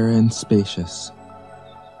clear and spacious.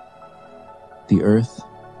 The earth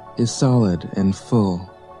is solid and full.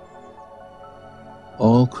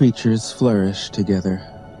 All creatures flourish together,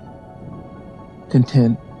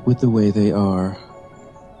 content with the way they are,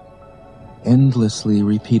 endlessly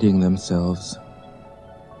repeating themselves,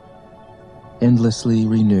 endlessly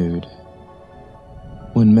renewed.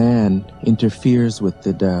 When man interferes with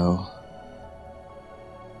the Tao,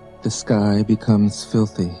 the sky becomes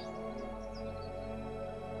filthy.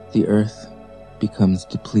 The earth becomes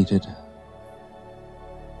depleted.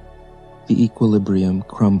 The equilibrium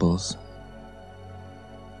crumbles.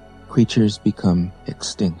 Creatures become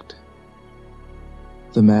extinct.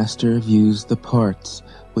 The master views the parts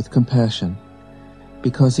with compassion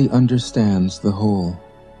because he understands the whole.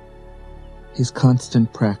 His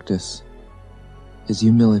constant practice is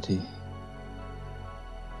humility.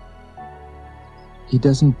 He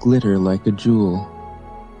doesn't glitter like a jewel,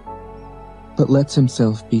 but lets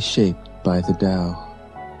himself be shaped by the Tao,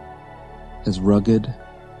 as rugged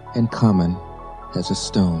and common as a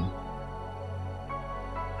stone.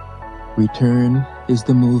 Return is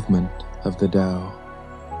the movement of the Tao.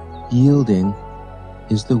 Yielding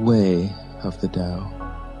is the way of the Tao.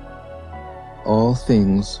 All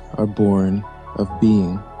things are born of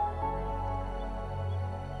being.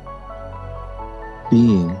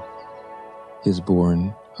 Being is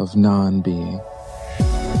born of non-being.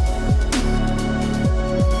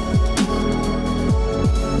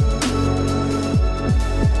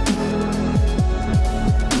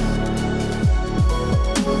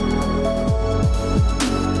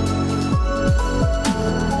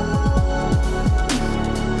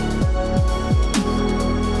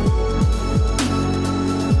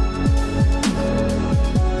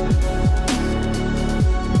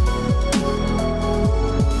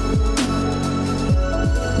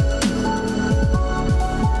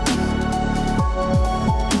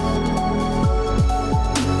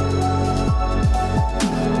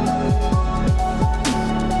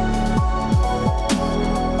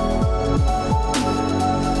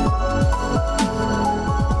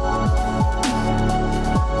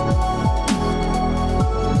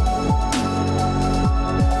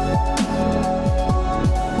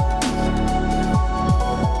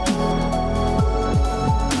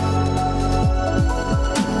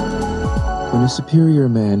 When a superior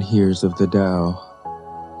man hears of the Tao,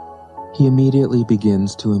 he immediately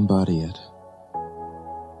begins to embody it.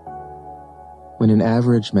 When an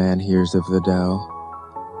average man hears of the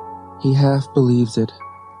Tao, he half believes it,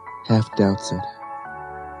 half doubts it.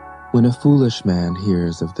 When a foolish man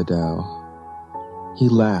hears of the Tao, he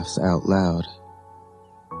laughs out loud.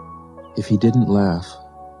 If he didn't laugh,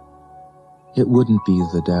 it wouldn't be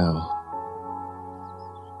the Tao.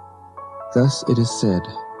 Thus it is said,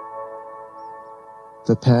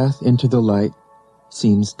 the path into the light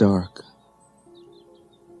seems dark.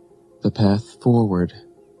 The path forward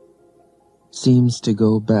seems to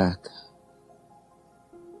go back.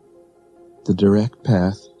 The direct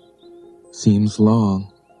path seems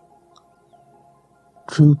long.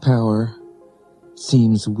 True power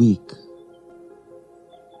seems weak.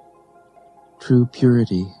 True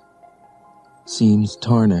purity seems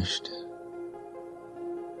tarnished.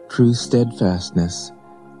 True steadfastness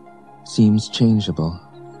seems changeable.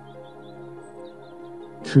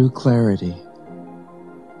 True clarity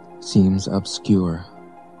seems obscure.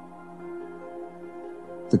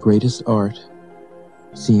 The greatest art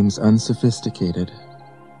seems unsophisticated.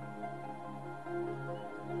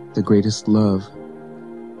 The greatest love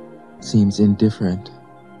seems indifferent.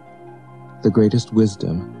 The greatest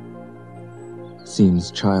wisdom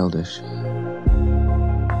seems childish.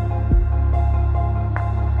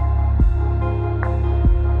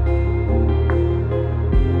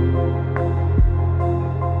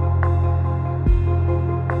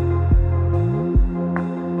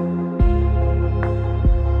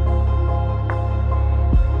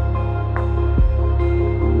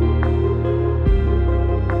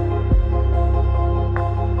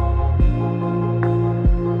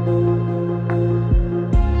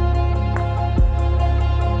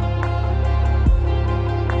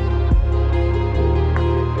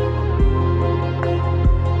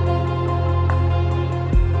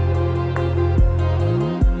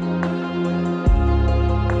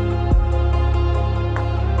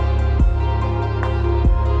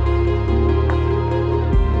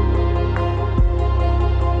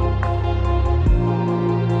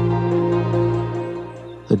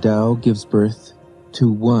 The Tao gives birth to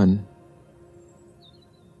one.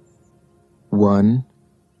 One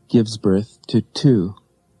gives birth to two.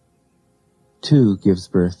 Two gives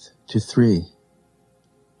birth to three.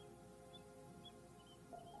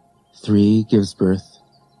 Three gives birth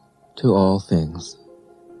to all things.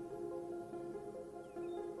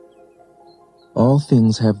 All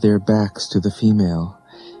things have their backs to the female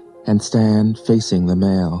and stand facing the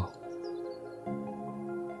male.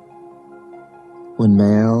 When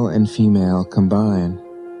male and female combine,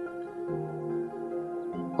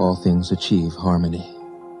 all things achieve harmony.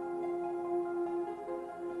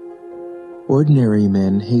 Ordinary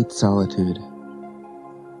men hate solitude,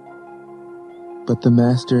 but the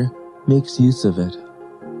Master makes use of it,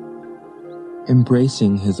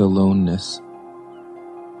 embracing his aloneness,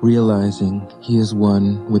 realizing he is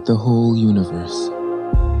one with the whole universe.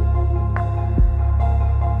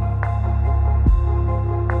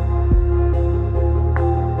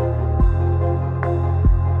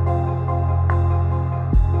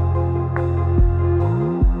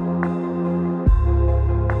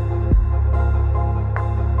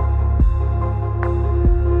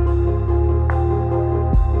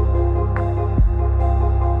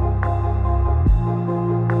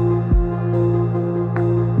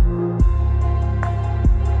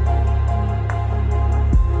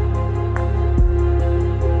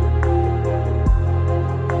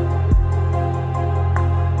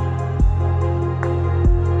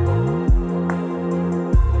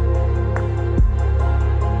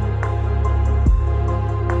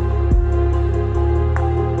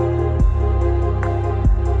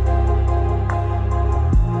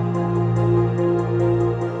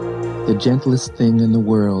 The gentlest thing in the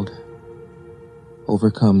world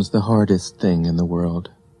overcomes the hardest thing in the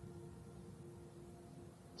world.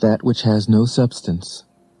 That which has no substance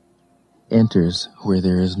enters where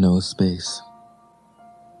there is no space.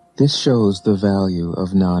 This shows the value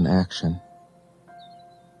of non-action.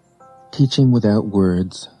 Teaching without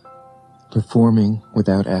words, performing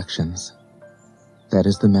without actions. That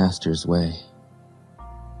is the Master's way.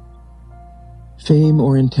 Fame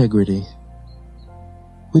or integrity?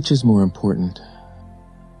 Which is more important?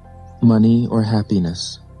 Money or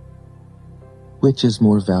happiness? Which is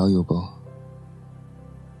more valuable?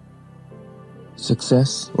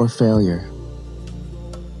 Success or failure?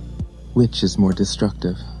 Which is more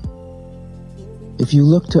destructive? If you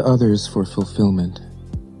look to others for fulfillment,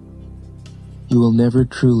 you will never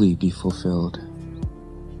truly be fulfilled.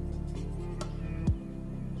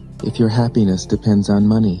 If your happiness depends on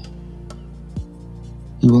money,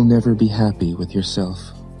 you will never be happy with yourself.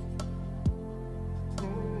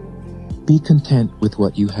 Be content with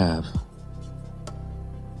what you have.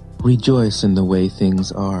 Rejoice in the way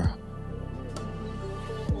things are.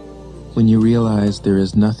 When you realize there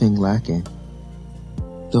is nothing lacking,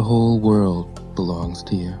 the whole world belongs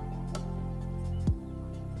to you.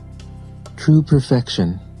 True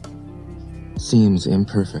perfection seems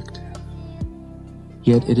imperfect,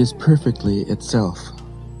 yet it is perfectly itself.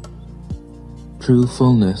 True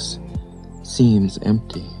fullness seems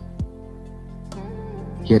empty,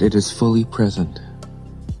 yet it is fully present.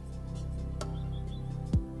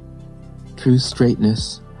 True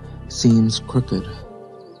straightness seems crooked.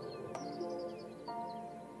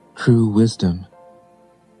 True wisdom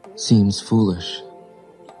seems foolish.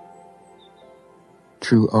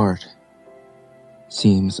 True art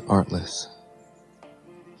seems artless.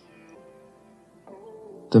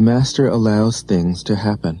 The Master allows things to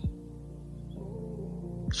happen.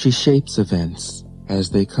 She shapes events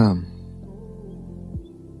as they come.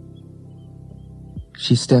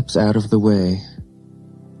 She steps out of the way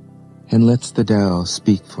and lets the Tao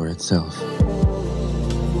speak for itself.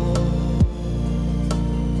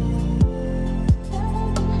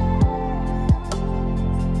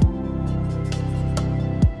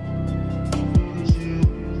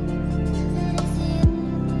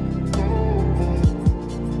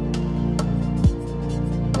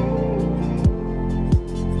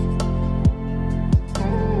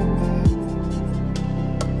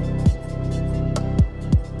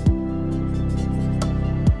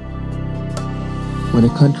 When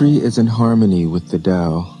a country is in harmony with the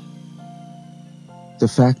Tao, the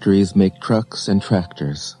factories make trucks and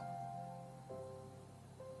tractors.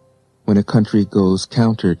 When a country goes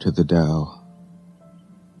counter to the Tao,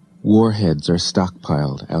 warheads are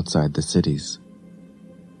stockpiled outside the cities.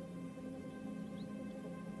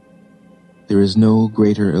 There is no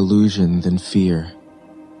greater illusion than fear,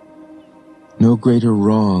 no greater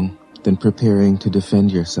wrong than preparing to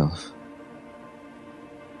defend yourself,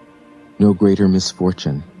 no greater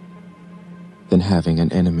misfortune than having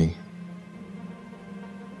an enemy.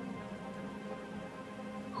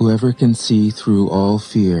 Whoever can see through all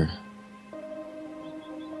fear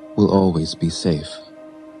will always be safe.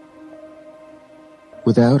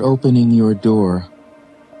 Without opening your door,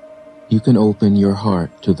 you can open your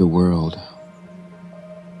heart to the world.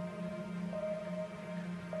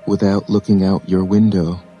 Without looking out your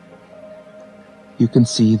window, you can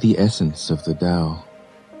see the essence of the Tao.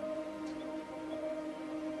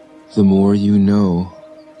 The more you know,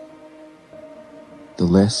 the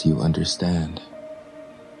less you understand.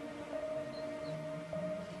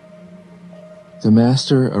 The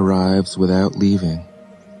Master arrives without leaving,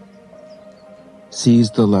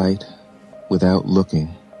 sees the light without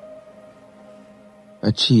looking,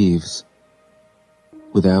 achieves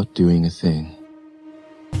without doing a thing.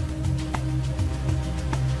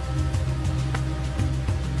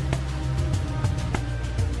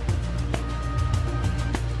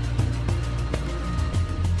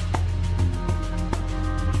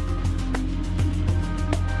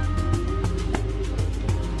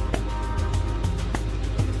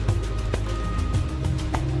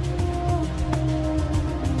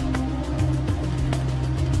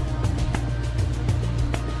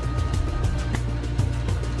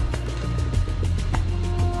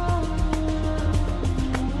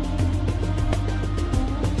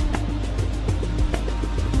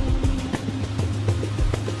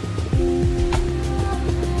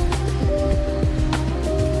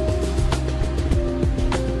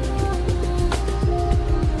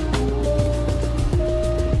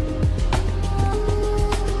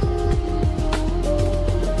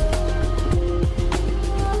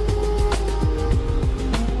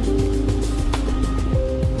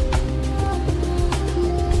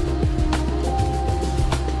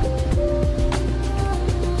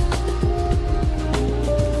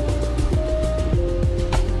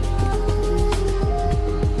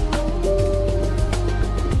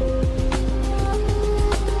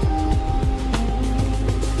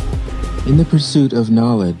 In the pursuit of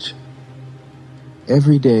knowledge,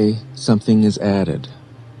 every day something is added.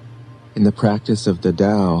 In the practice of the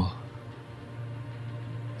Tao,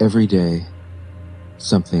 every day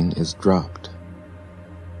something is dropped.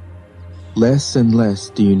 Less and less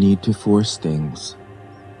do you need to force things,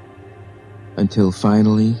 until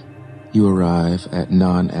finally you arrive at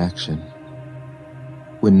non-action.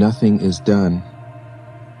 When nothing is done,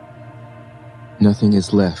 nothing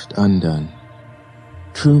is left undone.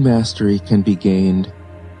 True mastery can be gained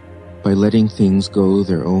by letting things go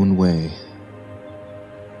their own way.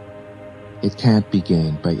 It can't be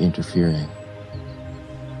gained by interfering.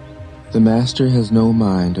 The Master has no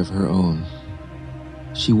mind of her own.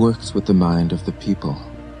 She works with the mind of the people.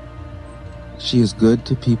 She is good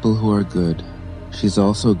to people who are good. She's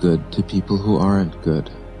also good to people who aren't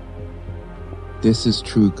good. This is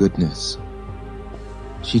true goodness.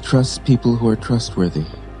 She trusts people who are trustworthy.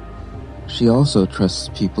 She also trusts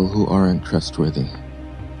people who aren't trustworthy.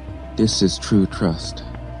 This is true trust.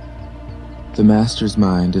 The Master's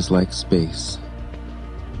mind is like space.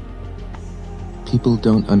 People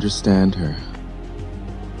don't understand her.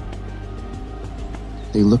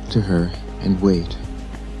 They look to her and wait.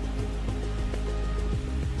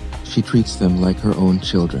 She treats them like her own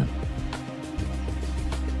children.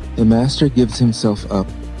 The Master gives himself up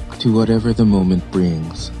to whatever the moment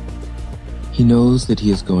brings. He knows that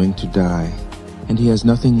he is going to die, and he has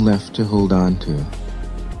nothing left to hold on to.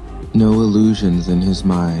 No illusions in his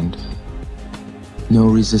mind, no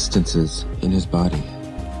resistances in his body.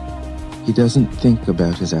 He doesn't think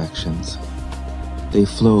about his actions. They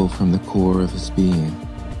flow from the core of his being.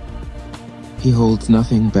 He holds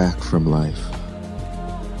nothing back from life.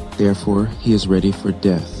 Therefore, he is ready for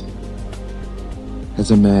death,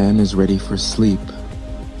 as a man is ready for sleep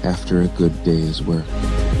after a good day's work.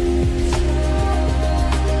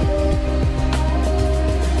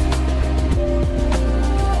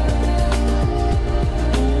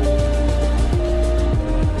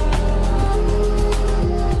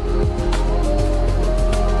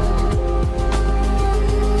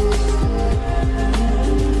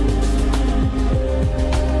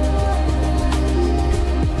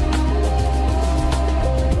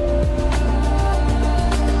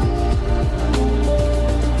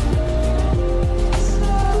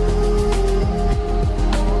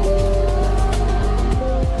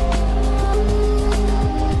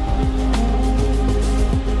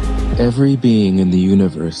 Every being in the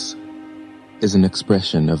universe is an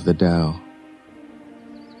expression of the Tao.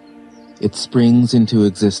 It springs into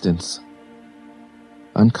existence,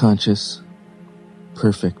 unconscious,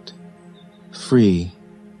 perfect, free,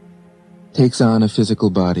 takes on a physical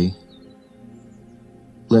body,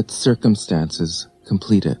 lets circumstances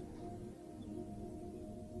complete it.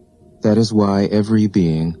 That is why every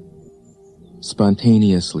being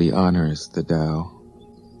spontaneously honors the Tao.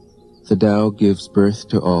 The Tao gives birth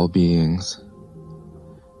to all beings,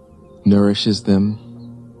 nourishes them,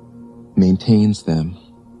 maintains them,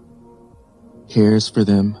 cares for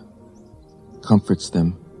them, comforts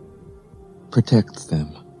them, protects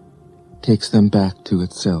them, takes them back to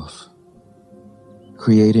itself,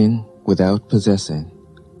 creating without possessing,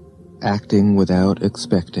 acting without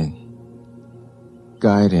expecting,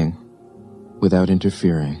 guiding without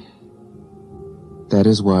interfering. That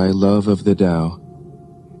is why love of the Tao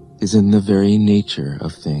is in the very nature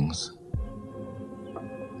of things.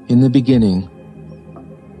 In the beginning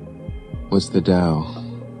was the Tao.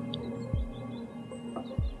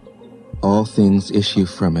 All things issue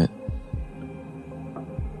from it.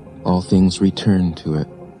 All things return to it.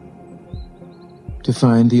 To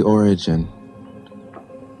find the origin,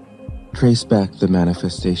 trace back the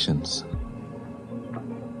manifestations.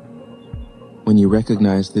 When you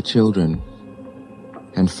recognize the children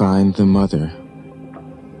and find the mother,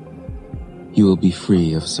 you will be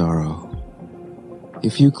free of sorrow.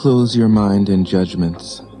 If you close your mind in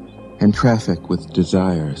judgments and traffic with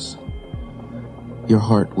desires, your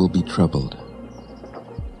heart will be troubled.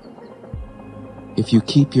 If you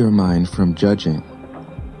keep your mind from judging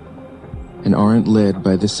and aren't led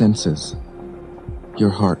by the senses, your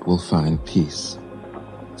heart will find peace.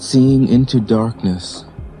 Seeing into darkness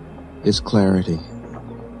is clarity.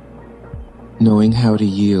 Knowing how to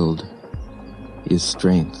yield is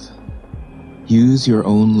strength. Use your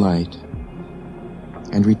own light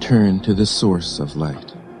and return to the source of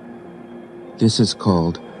light. This is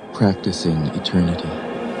called practicing eternity.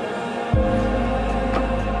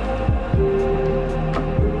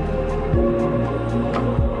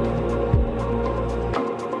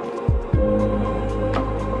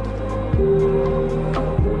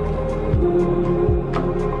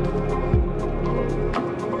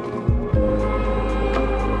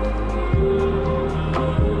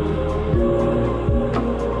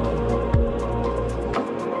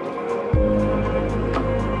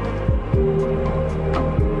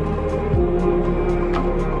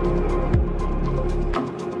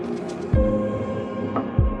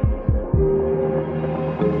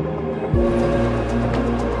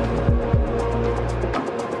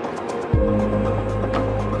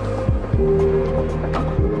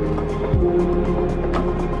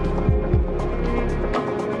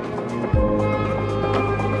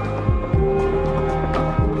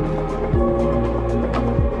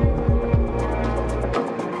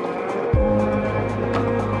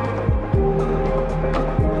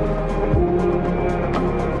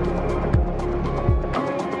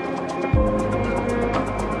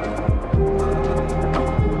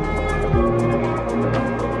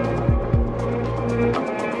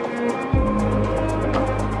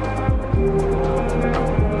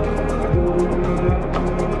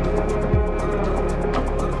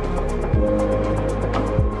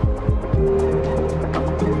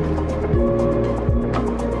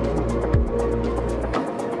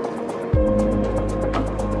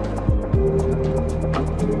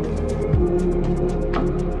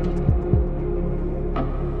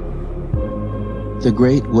 The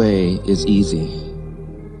Great Way is easy,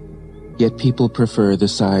 yet people prefer the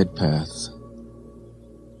side paths.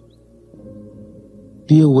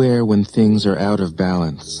 Be aware when things are out of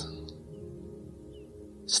balance.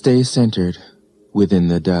 Stay centered within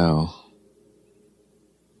the Tao.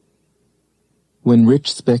 When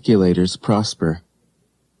rich speculators prosper,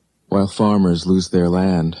 while farmers lose their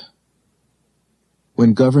land,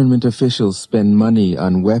 when government officials spend money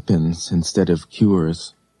on weapons instead of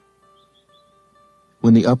cures,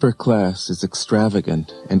 when the upper class is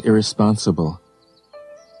extravagant and irresponsible,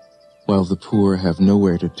 while the poor have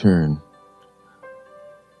nowhere to turn,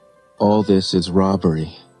 all this is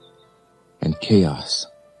robbery and chaos.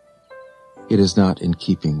 It is not in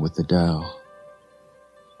keeping with the Tao.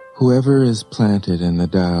 Whoever is planted in the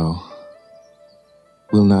Tao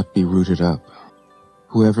will not be rooted up.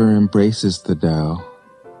 Whoever embraces the Tao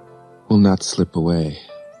will not slip away.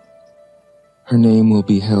 Her name will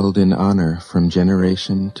be held in honor from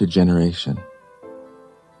generation to generation.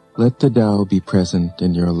 Let the Tao be present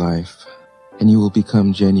in your life, and you will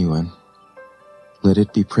become genuine. Let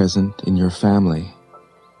it be present in your family,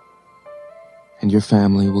 and your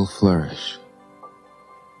family will flourish.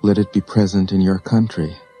 Let it be present in your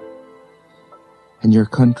country, and your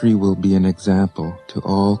country will be an example to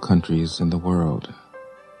all countries in the world.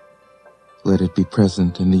 Let it be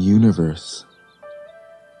present in the universe,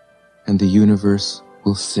 and the universe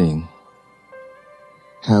will sing.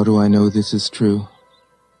 How do I know this is true?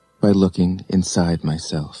 By looking inside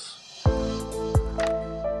myself.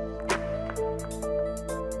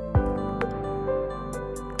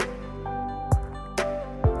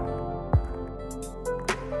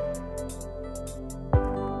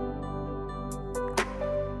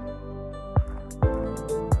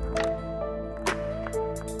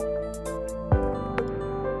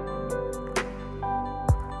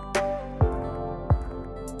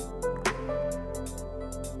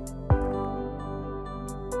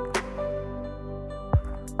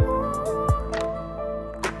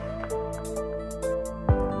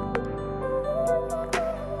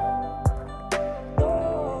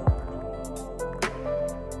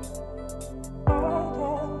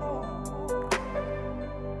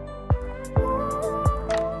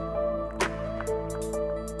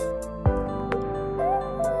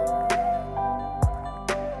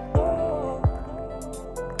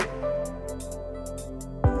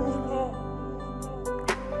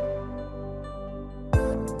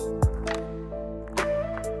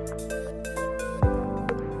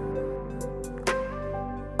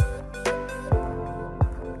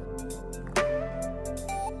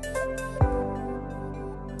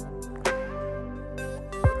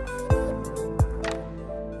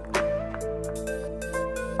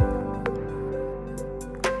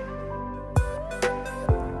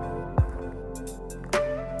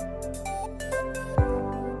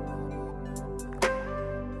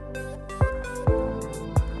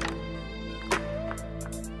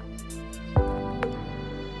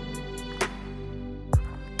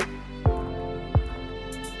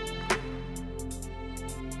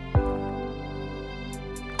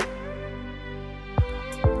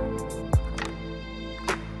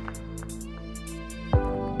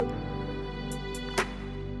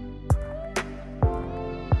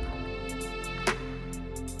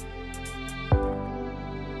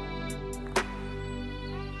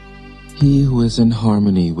 He who is in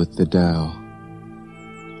harmony with the Tao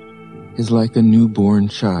is like a newborn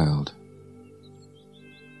child.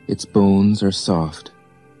 Its bones are soft,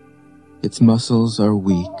 its muscles are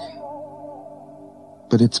weak,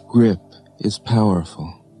 but its grip is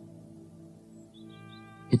powerful.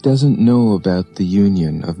 It doesn't know about the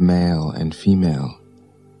union of male and female,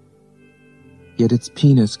 yet its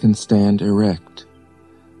penis can stand erect.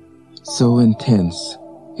 So intense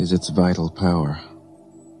is its vital power.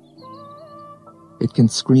 It can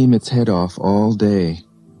scream its head off all day,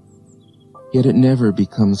 yet it never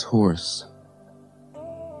becomes hoarse.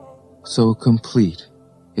 So complete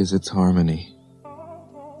is its harmony.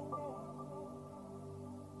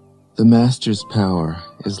 The Master's power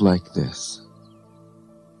is like this.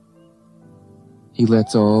 He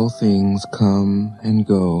lets all things come and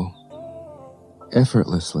go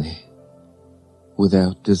effortlessly,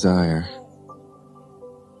 without desire.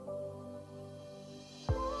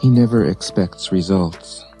 He never expects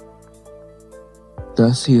results.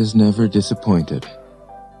 Thus he is never disappointed.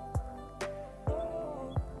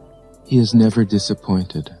 He is never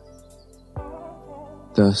disappointed.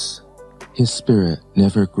 Thus his spirit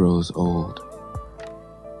never grows old.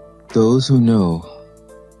 Those who know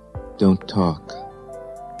don't talk.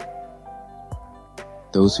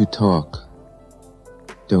 Those who talk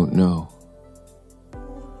don't know.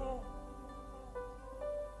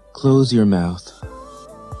 Close your mouth.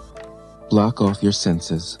 Block off your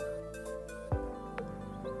senses.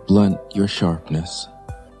 Blunt your sharpness.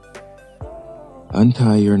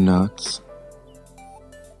 Untie your knots.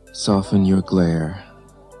 Soften your glare.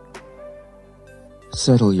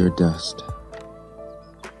 Settle your dust.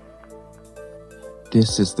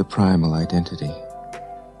 This is the primal identity.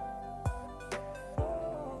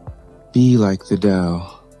 Be like the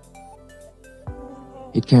Tao.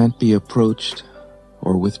 It can't be approached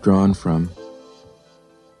or withdrawn from,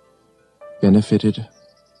 benefited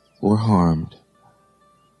or harmed,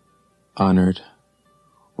 honored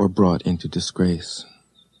or brought into disgrace.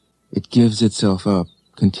 It gives itself up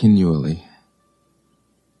continually.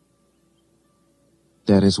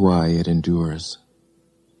 That is why it endures.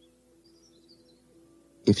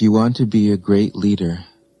 If you want to be a great leader,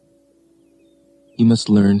 you must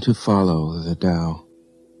learn to follow the Tao.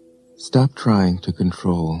 Stop trying to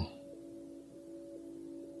control.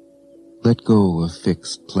 Let go of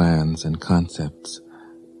fixed plans and concepts,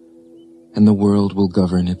 and the world will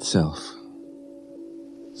govern itself.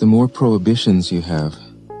 The more prohibitions you have,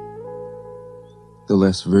 the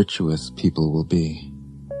less virtuous people will be.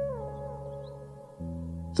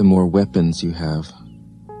 the more weapons you have,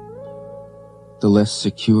 the less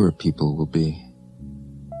secure people will be.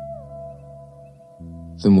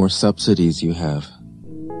 The more subsidies you have,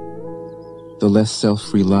 the less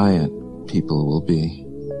self-reliant people will be.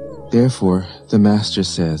 Therefore, the Master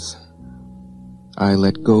says, I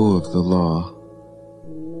let go of the law,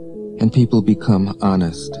 and people become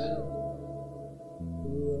honest.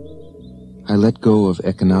 I let go of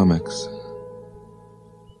economics,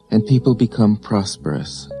 and people become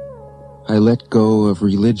prosperous. I let go of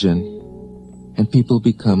religion, and people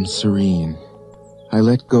become serene. I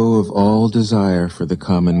let go of all desire for the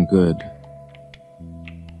common good,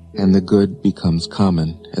 and the good becomes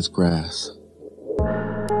common as grass.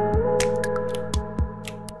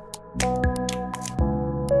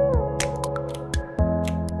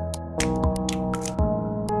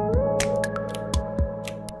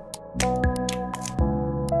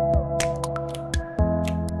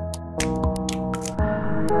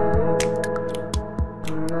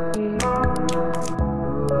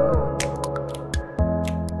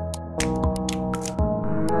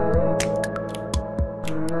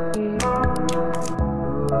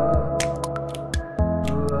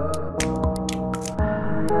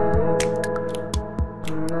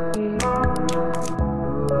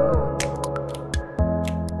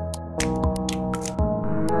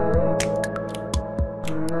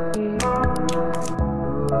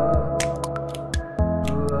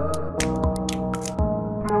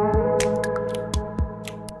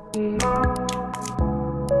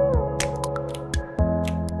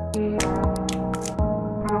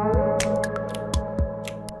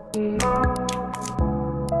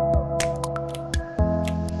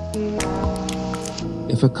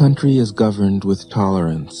 If a country is governed with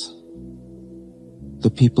tolerance,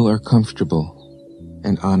 the people are comfortable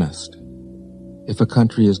and honest. If a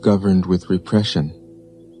country is governed with repression,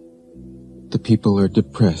 the people are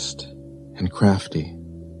depressed and crafty.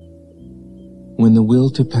 When the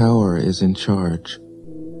will to power is in charge,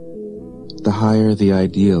 the higher the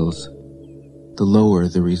ideals, the lower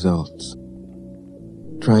the results.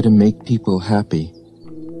 Try to make people happy,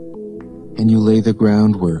 and you lay the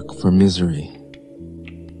groundwork for misery.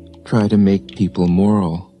 Try to make people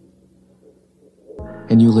moral,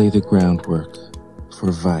 and you lay the groundwork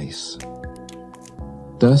for vice.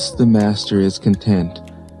 Thus the Master is content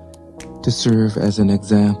to serve as an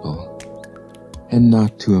example, and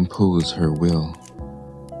not to impose her will.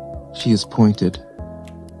 She is pointed,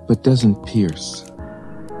 but doesn't pierce.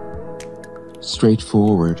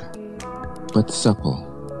 Straightforward, but supple.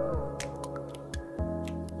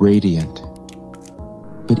 Radiant,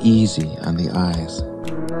 but easy on the eyes.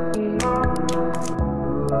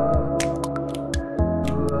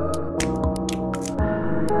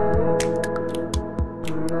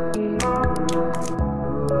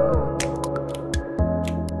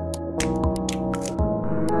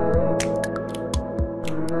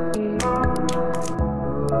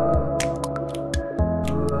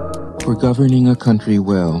 For governing a country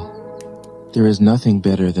well, there is nothing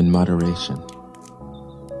better than moderation.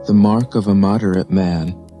 The mark of a moderate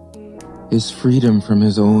man is freedom from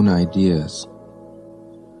his own ideas,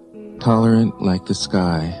 tolerant like the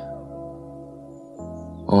sky,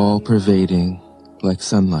 all-pervading like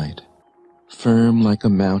sunlight, firm like a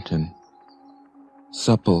mountain,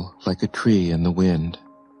 supple like a tree in the wind.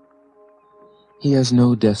 He has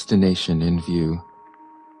no destination in view,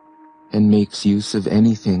 and makes use of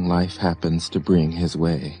anything life happens to bring his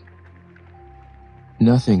way.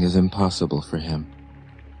 Nothing is impossible for him.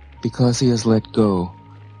 Because he has let go,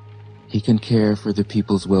 he can care for the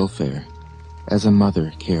people's welfare as a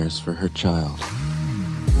mother cares for her child.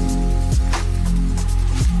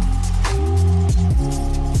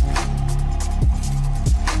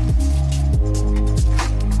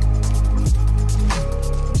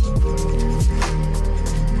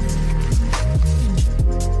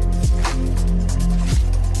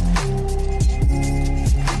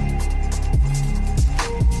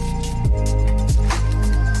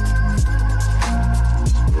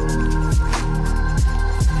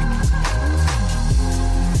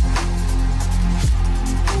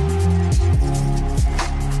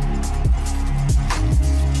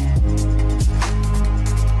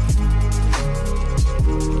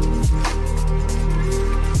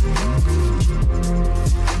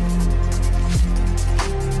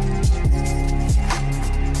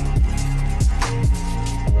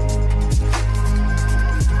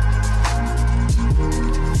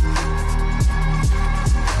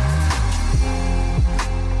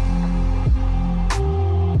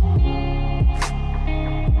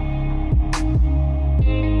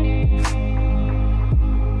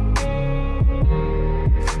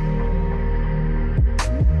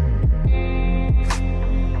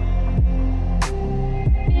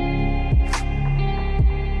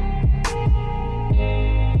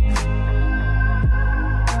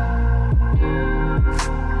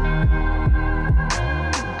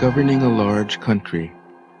 Governing a large country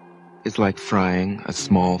is like frying a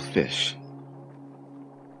small fish.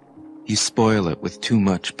 You spoil it with too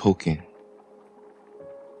much poking.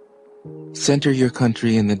 Center your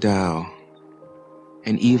country in the Tao,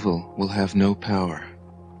 and evil will have no power.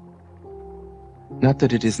 Not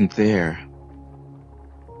that it isn't there,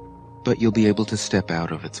 but you'll be able to step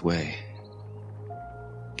out of its way.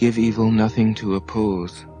 Give evil nothing to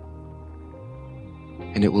oppose,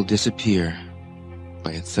 and it will disappear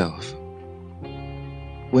by itself.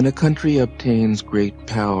 When a country obtains great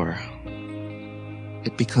power,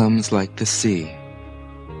 it becomes like the sea.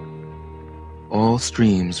 All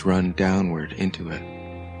streams run downward into it.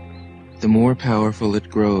 The more powerful it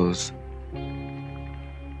grows,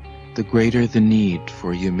 the greater the need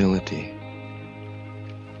for humility.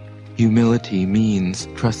 Humility means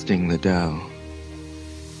trusting the Tao,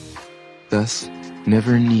 thus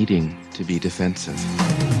never needing to be defensive.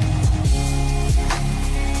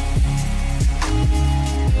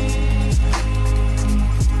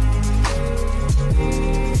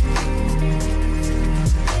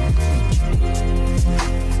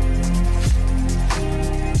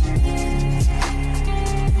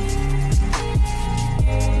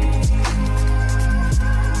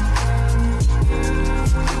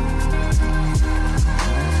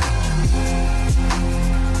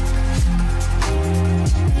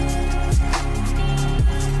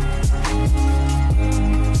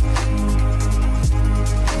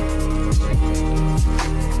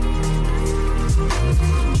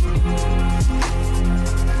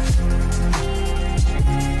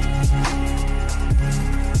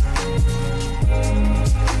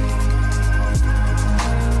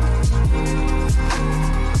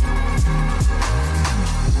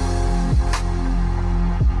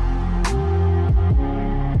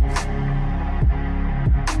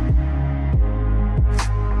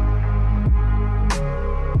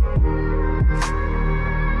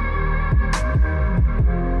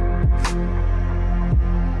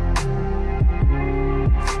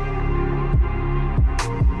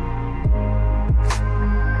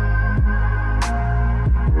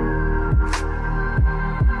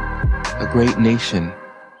 A great nation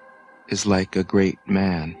is like a great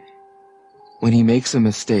man. When he makes a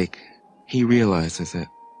mistake, he realizes it.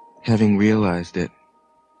 Having realized it,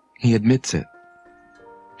 he admits it.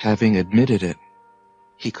 Having admitted it,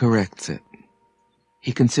 he corrects it.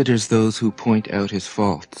 He considers those who point out his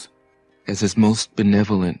faults as his most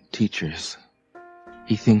benevolent teachers.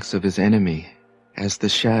 He thinks of his enemy as the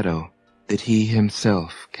shadow that he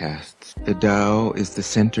himself casts. The Tao is the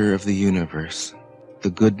center of the universe, the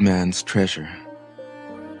good man's treasure,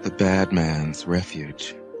 the bad man's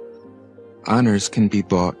refuge. Honors can be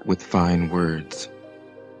bought with fine words.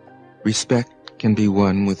 Respect can be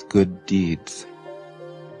won with good deeds.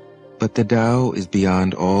 But the Tao is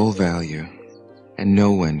beyond all value, and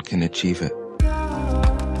no one can achieve it.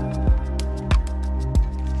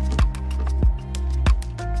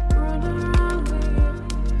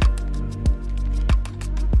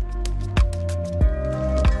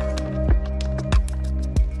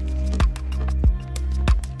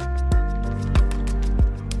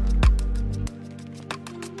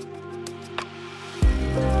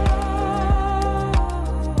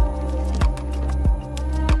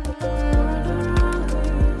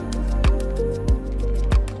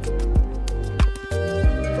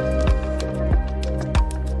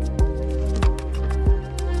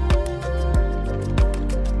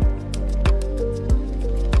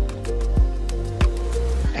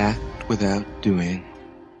 Without doing,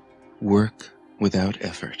 work without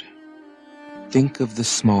effort. Think of the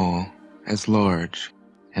small as large,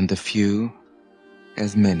 and the few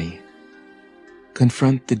as many.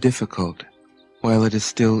 Confront the difficult while it is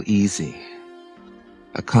still easy.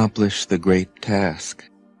 Accomplish the great task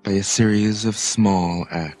by a series of small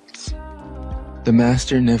acts. The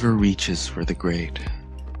master never reaches for the great,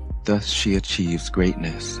 thus she achieves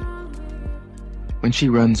greatness. When she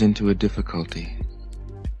runs into a difficulty,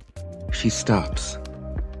 she stops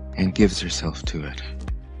and gives herself to it.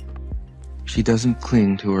 She doesn't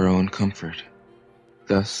cling to her own comfort.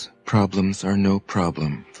 Thus, problems are no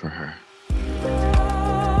problem for her.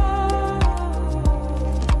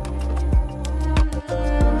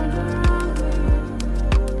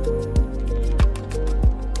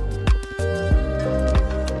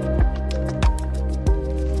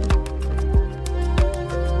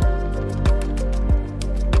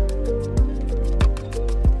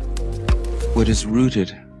 What is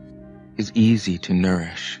rooted is easy to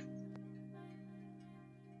nourish.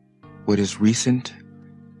 What is recent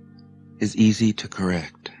is easy to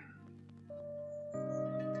correct.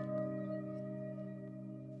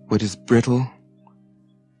 What is brittle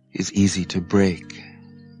is easy to break.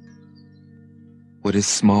 What is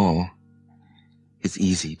small is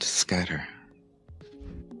easy to scatter.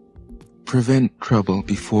 Prevent trouble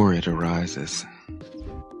before it arises.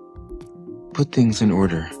 Put things in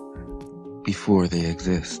order before they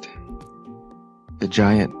exist. The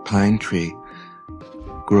giant pine tree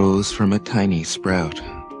grows from a tiny sprout.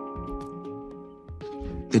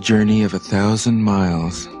 The journey of 1,000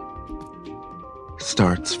 miles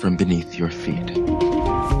starts from beneath your feet.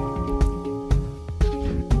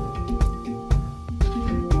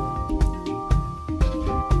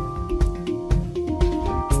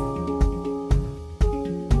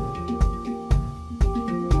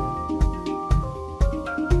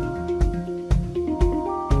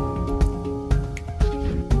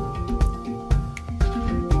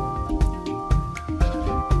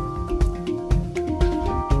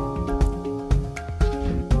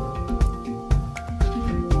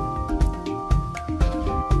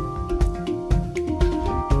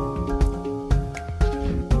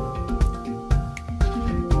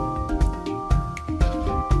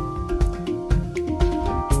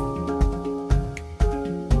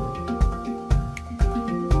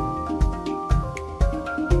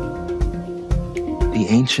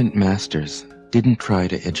 The ancient masters didn't try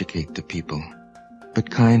to educate the people, but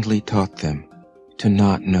kindly taught them to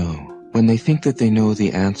not know. When they think that they know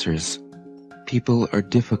the answers, people are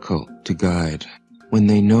difficult to guide. When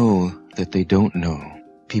they know that they don't know,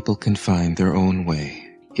 people can find their own way.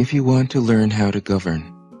 If you want to learn how to govern,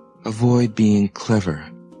 avoid being clever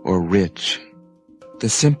or rich. The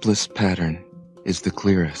simplest pattern is the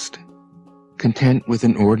clearest. Content with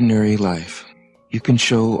an ordinary life, you can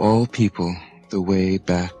show all people the way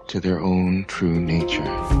back to their own true nature.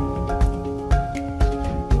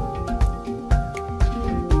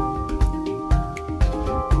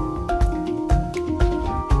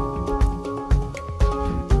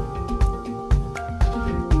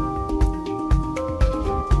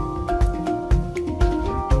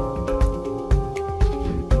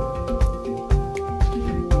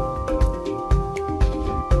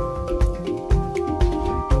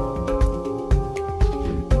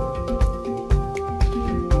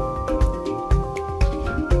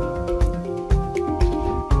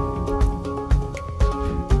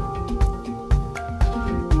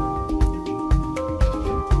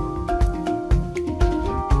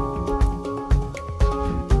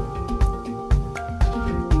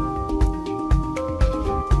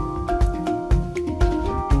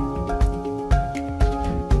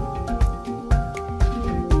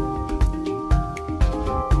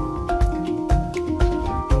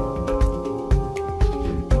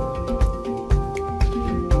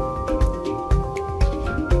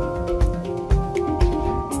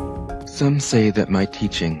 Some say that my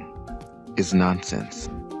teaching is nonsense.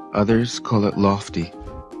 Others call it lofty,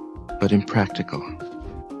 but impractical.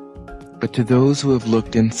 But to those who have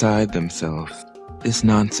looked inside themselves, this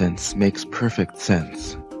nonsense makes perfect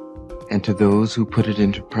sense. And to those who put it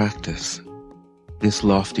into practice, this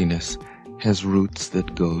loftiness has roots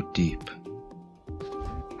that go deep.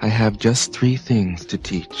 I have just 3 things to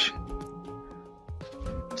teach: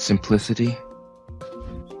 simplicity,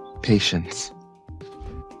 patience,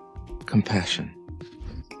 compassion.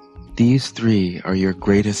 These 3 are your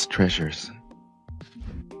greatest treasures.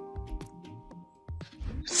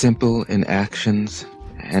 Simple in actions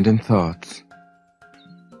and in thoughts,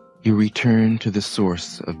 you return to the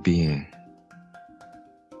source of being.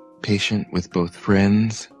 Patient with both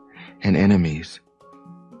friends and enemies,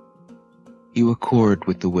 you accord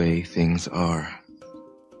with the way things are.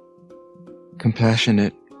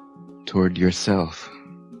 Compassionate toward yourself,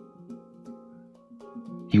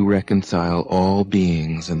 you reconcile all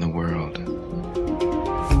beings in the world.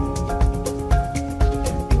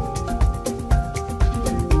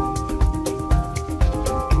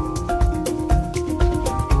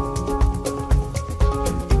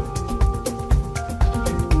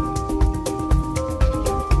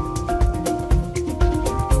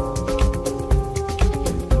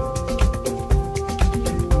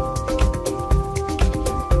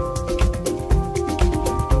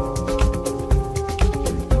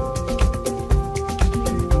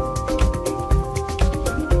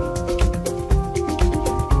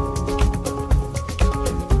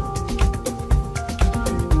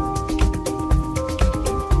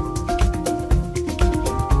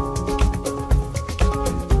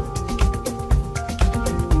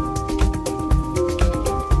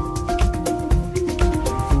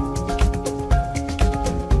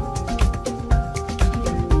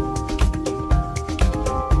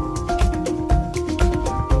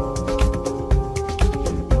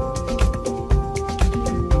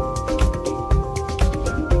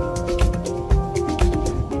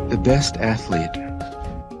 best athlete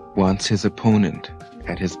wants his opponent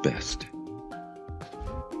at his best.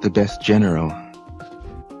 The best general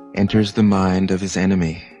enters the mind of his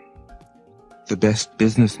enemy. The best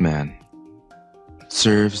businessman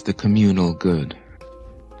serves the communal good.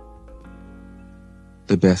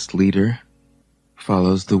 The best leader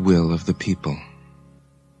follows the will of the people.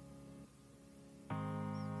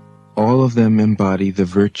 All of them embody the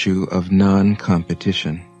virtue of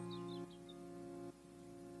non-competition.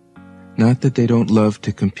 Not that they don't love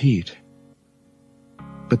to compete,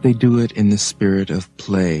 but they do it in the spirit of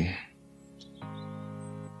play.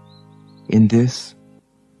 In this,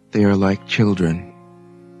 they are like children,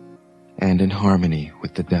 and in harmony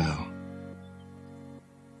with the Tao.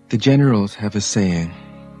 The generals have a saying: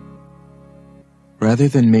 rather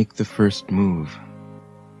than make the first move,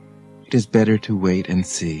 it is better to wait and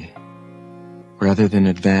see. Rather than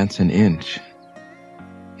advance an inch,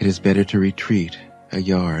 it is better to retreat a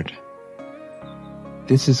yard.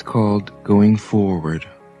 This is called going forward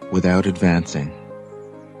without advancing,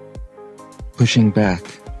 pushing back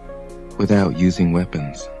without using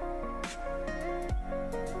weapons.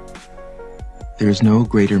 There is no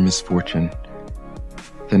greater misfortune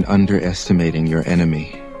than underestimating your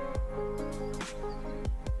enemy.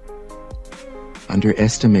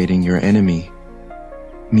 Underestimating your enemy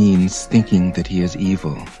means thinking that he is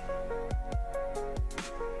evil.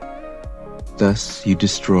 Thus you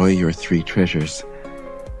destroy your 3 treasures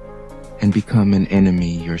and become an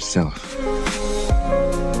enemy yourself.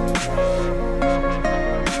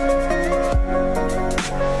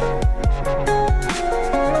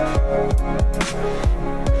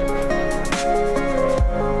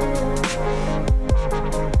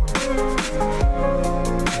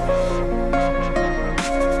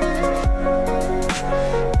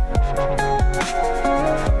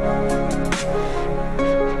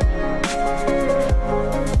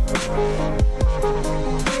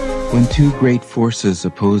 When 2 great forces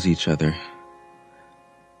oppose each other,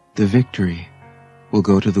 the victory will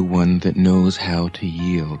go to the one that knows how to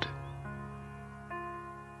yield.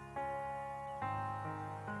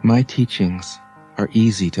 My teachings are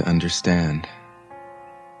easy to understand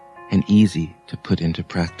and easy to put into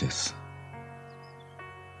practice.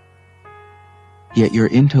 Yet your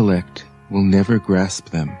intellect will never grasp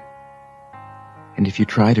them, and if you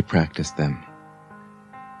try to practice them,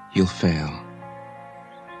 you'll fail.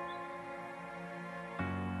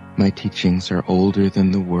 My teachings are older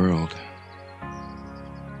than the world.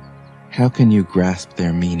 How can you grasp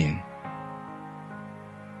their meaning?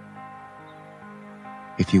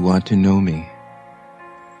 If you want to know me,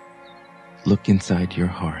 look inside your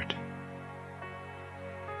heart.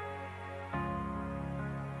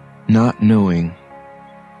 Not knowing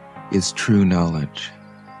is true knowledge.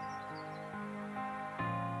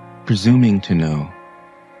 Presuming to know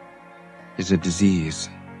is a disease.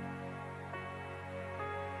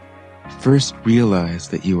 First realize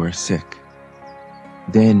that you are sick.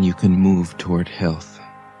 Then you can move toward health.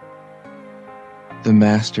 The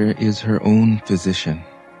Master is her own physician.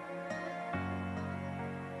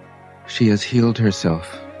 She has healed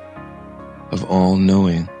herself of all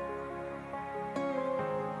knowing.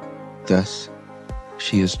 Thus,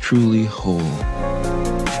 she is truly whole.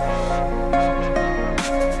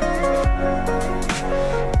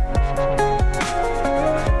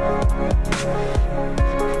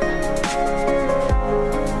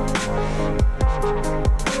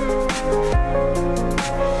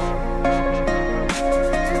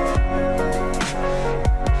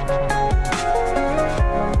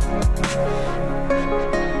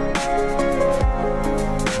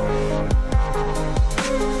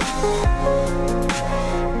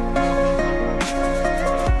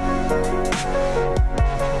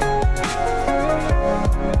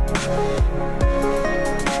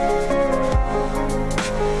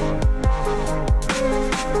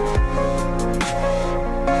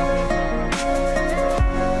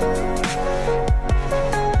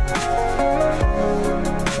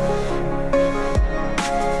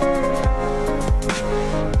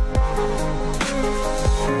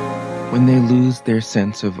 When they lose their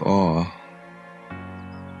sense of awe,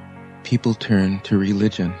 people turn to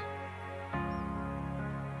religion.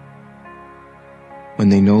 When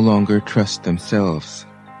they no longer trust themselves,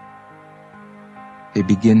 they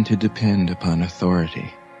begin to depend upon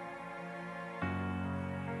authority.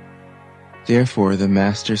 Therefore, the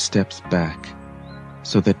Master steps back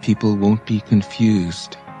so that people won't be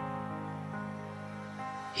confused.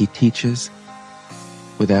 He teaches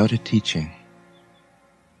without a teaching,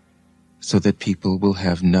 so that people will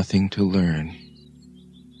have nothing to learn.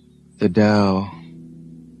 The Tao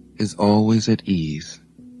is always at ease.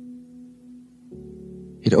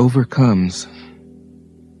 It overcomes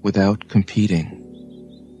without competing,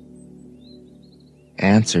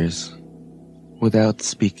 answers without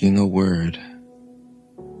speaking a word,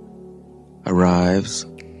 arrives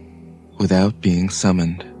without being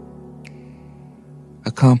summoned,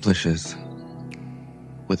 accomplishes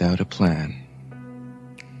without a plan.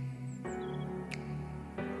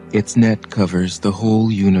 Its net covers the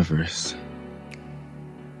whole universe,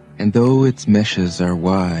 and though its meshes are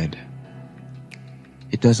wide,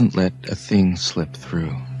 it doesn't let a thing slip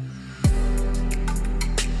through.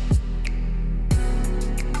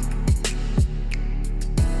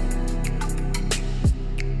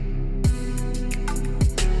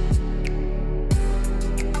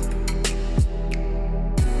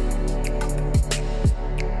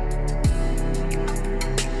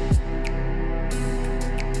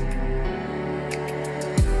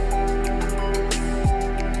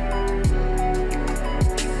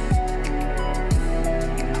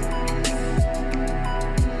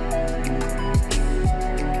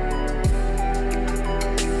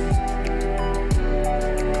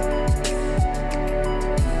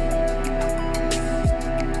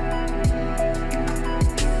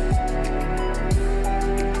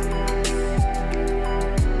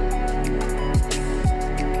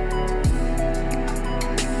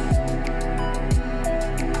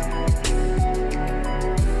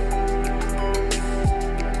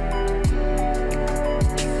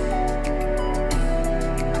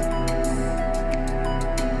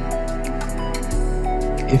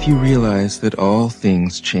 If you realize that all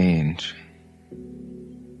things change,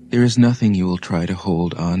 there is nothing you will try to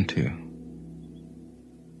hold on to.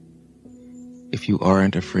 If you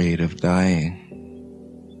aren't afraid of dying,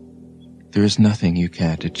 there is nothing you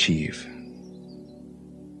can't achieve.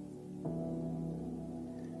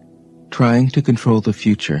 Trying to control the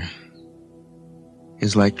future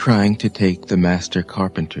is like trying to take the master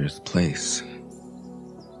carpenter's place.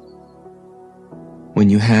 When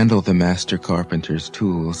you handle the master carpenter's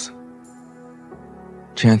tools,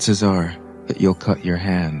 chances are that you'll cut your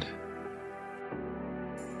hand.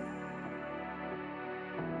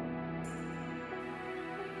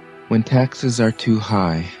 When taxes are too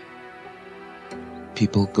high,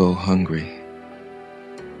 people go hungry.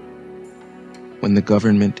 When the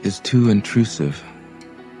government is too intrusive,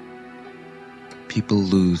 people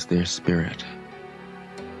lose their spirit.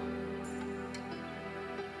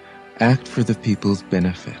 Act for the people's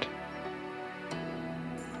benefit.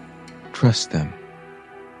 Trust them.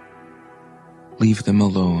 Leave them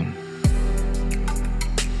alone.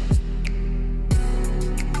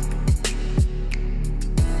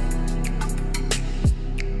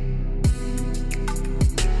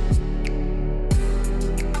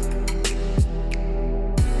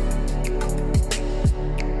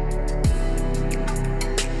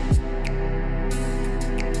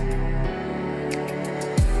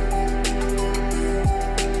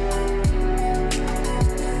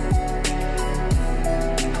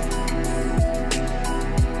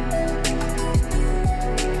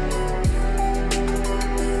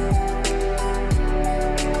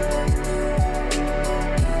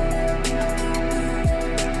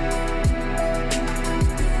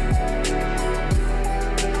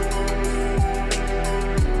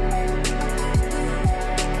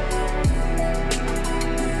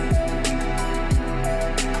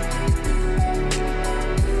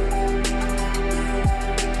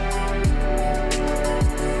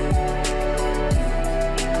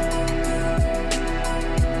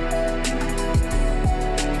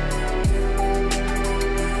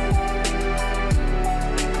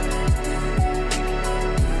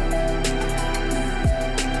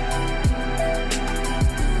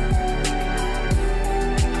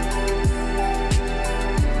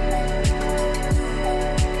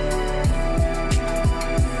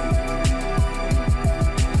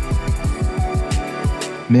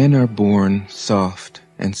 Men are born soft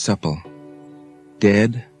and supple.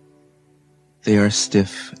 Dead, they are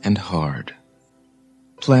stiff and hard.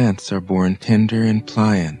 Plants are born tender and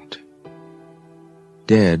pliant.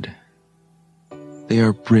 Dead, they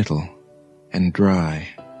are brittle and dry.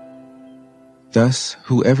 Thus,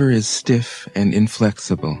 whoever is stiff and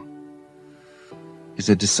inflexible is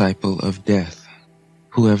a disciple of death.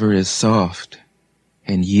 Whoever is soft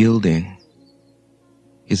and yielding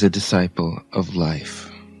is a disciple of life.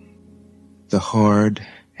 The hard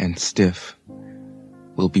and stiff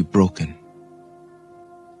will be broken.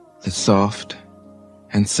 The soft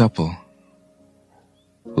and supple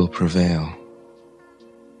will prevail.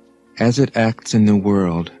 As it acts in the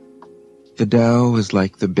world, the Tao is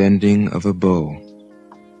like the bending of a bow.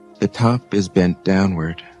 The top is bent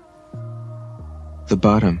downward. The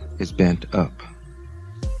bottom is bent up.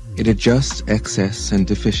 It adjusts excess and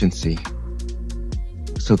deficiency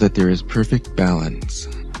so that there is perfect balance.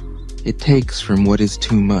 It takes from what is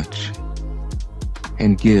too much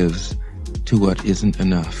and gives to what isn't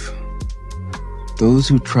enough. Those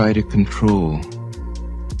who try to control,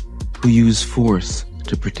 who use force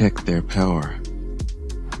to protect their power,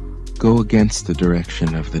 go against the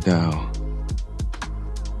direction of the Tao.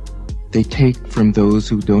 They take from those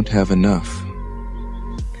who don't have enough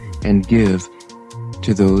and give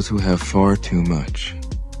to those who have far too much.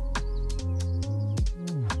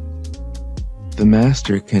 The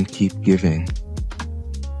Master can keep giving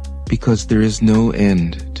because there is no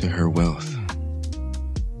end to her wealth.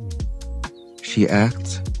 She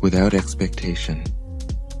acts without expectation,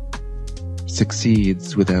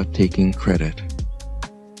 succeeds without taking credit,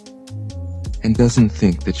 and doesn't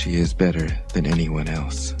think that she is better than anyone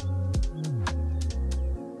else.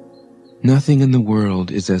 Nothing in the world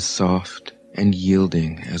is as soft and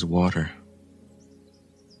yielding as water.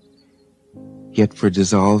 Yet for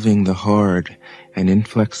dissolving the hard and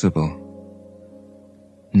inflexible,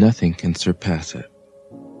 nothing can surpass it.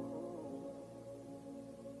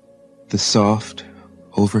 The soft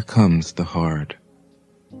overcomes the hard.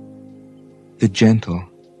 The gentle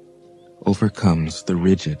overcomes the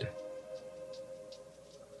rigid.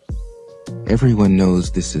 Everyone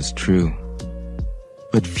knows this is true,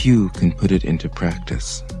 but few can put it into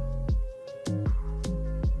practice.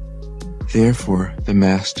 Therefore, the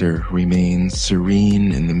Master remains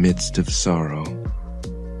serene in the midst of sorrow.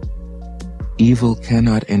 Evil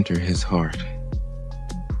cannot enter his heart,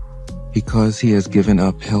 because he has given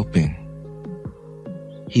up helping.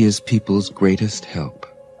 He is people's greatest help.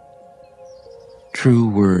 True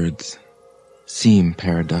words seem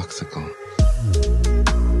paradoxical.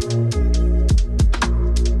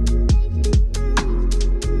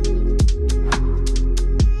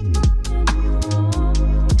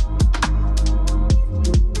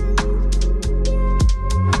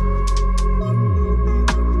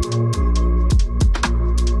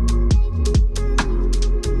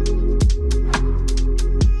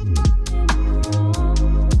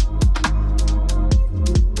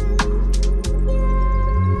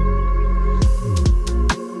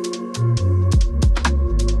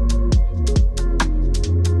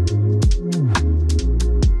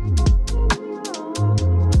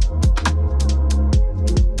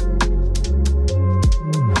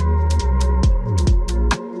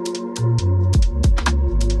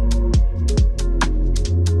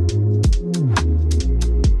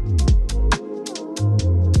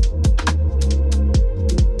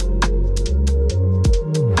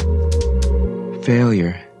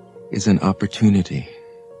 Failure is an opportunity.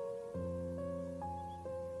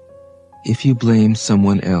 If you blame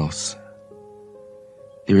someone else,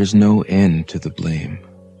 there is no end to the blame.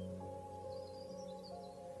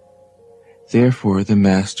 Therefore, the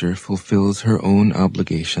Master fulfills her own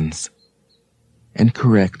obligations and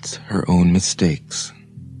corrects her own mistakes.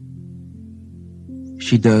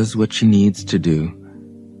 She does what she needs to do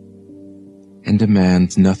and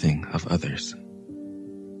demands nothing of others.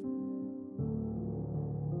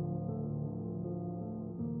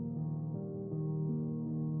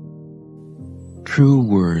 True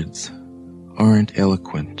words aren't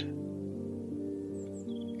eloquent.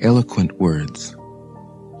 Eloquent words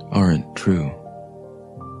aren't true.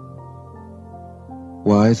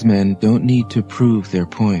 Wise men don't need to prove their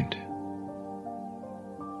point.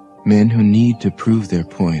 Men who need to prove their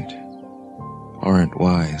point aren't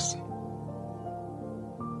wise.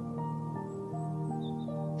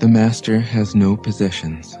 The Master has no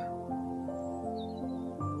possessions.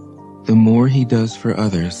 The more he does for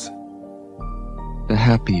others, the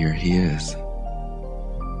happier he is.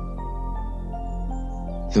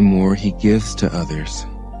 The more he gives to others,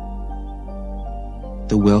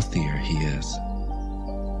 the wealthier he is.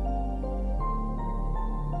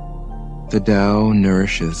 The Tao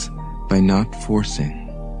nourishes by not forcing.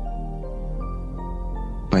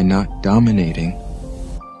 By not dominating,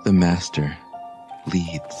 the Master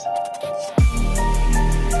leads.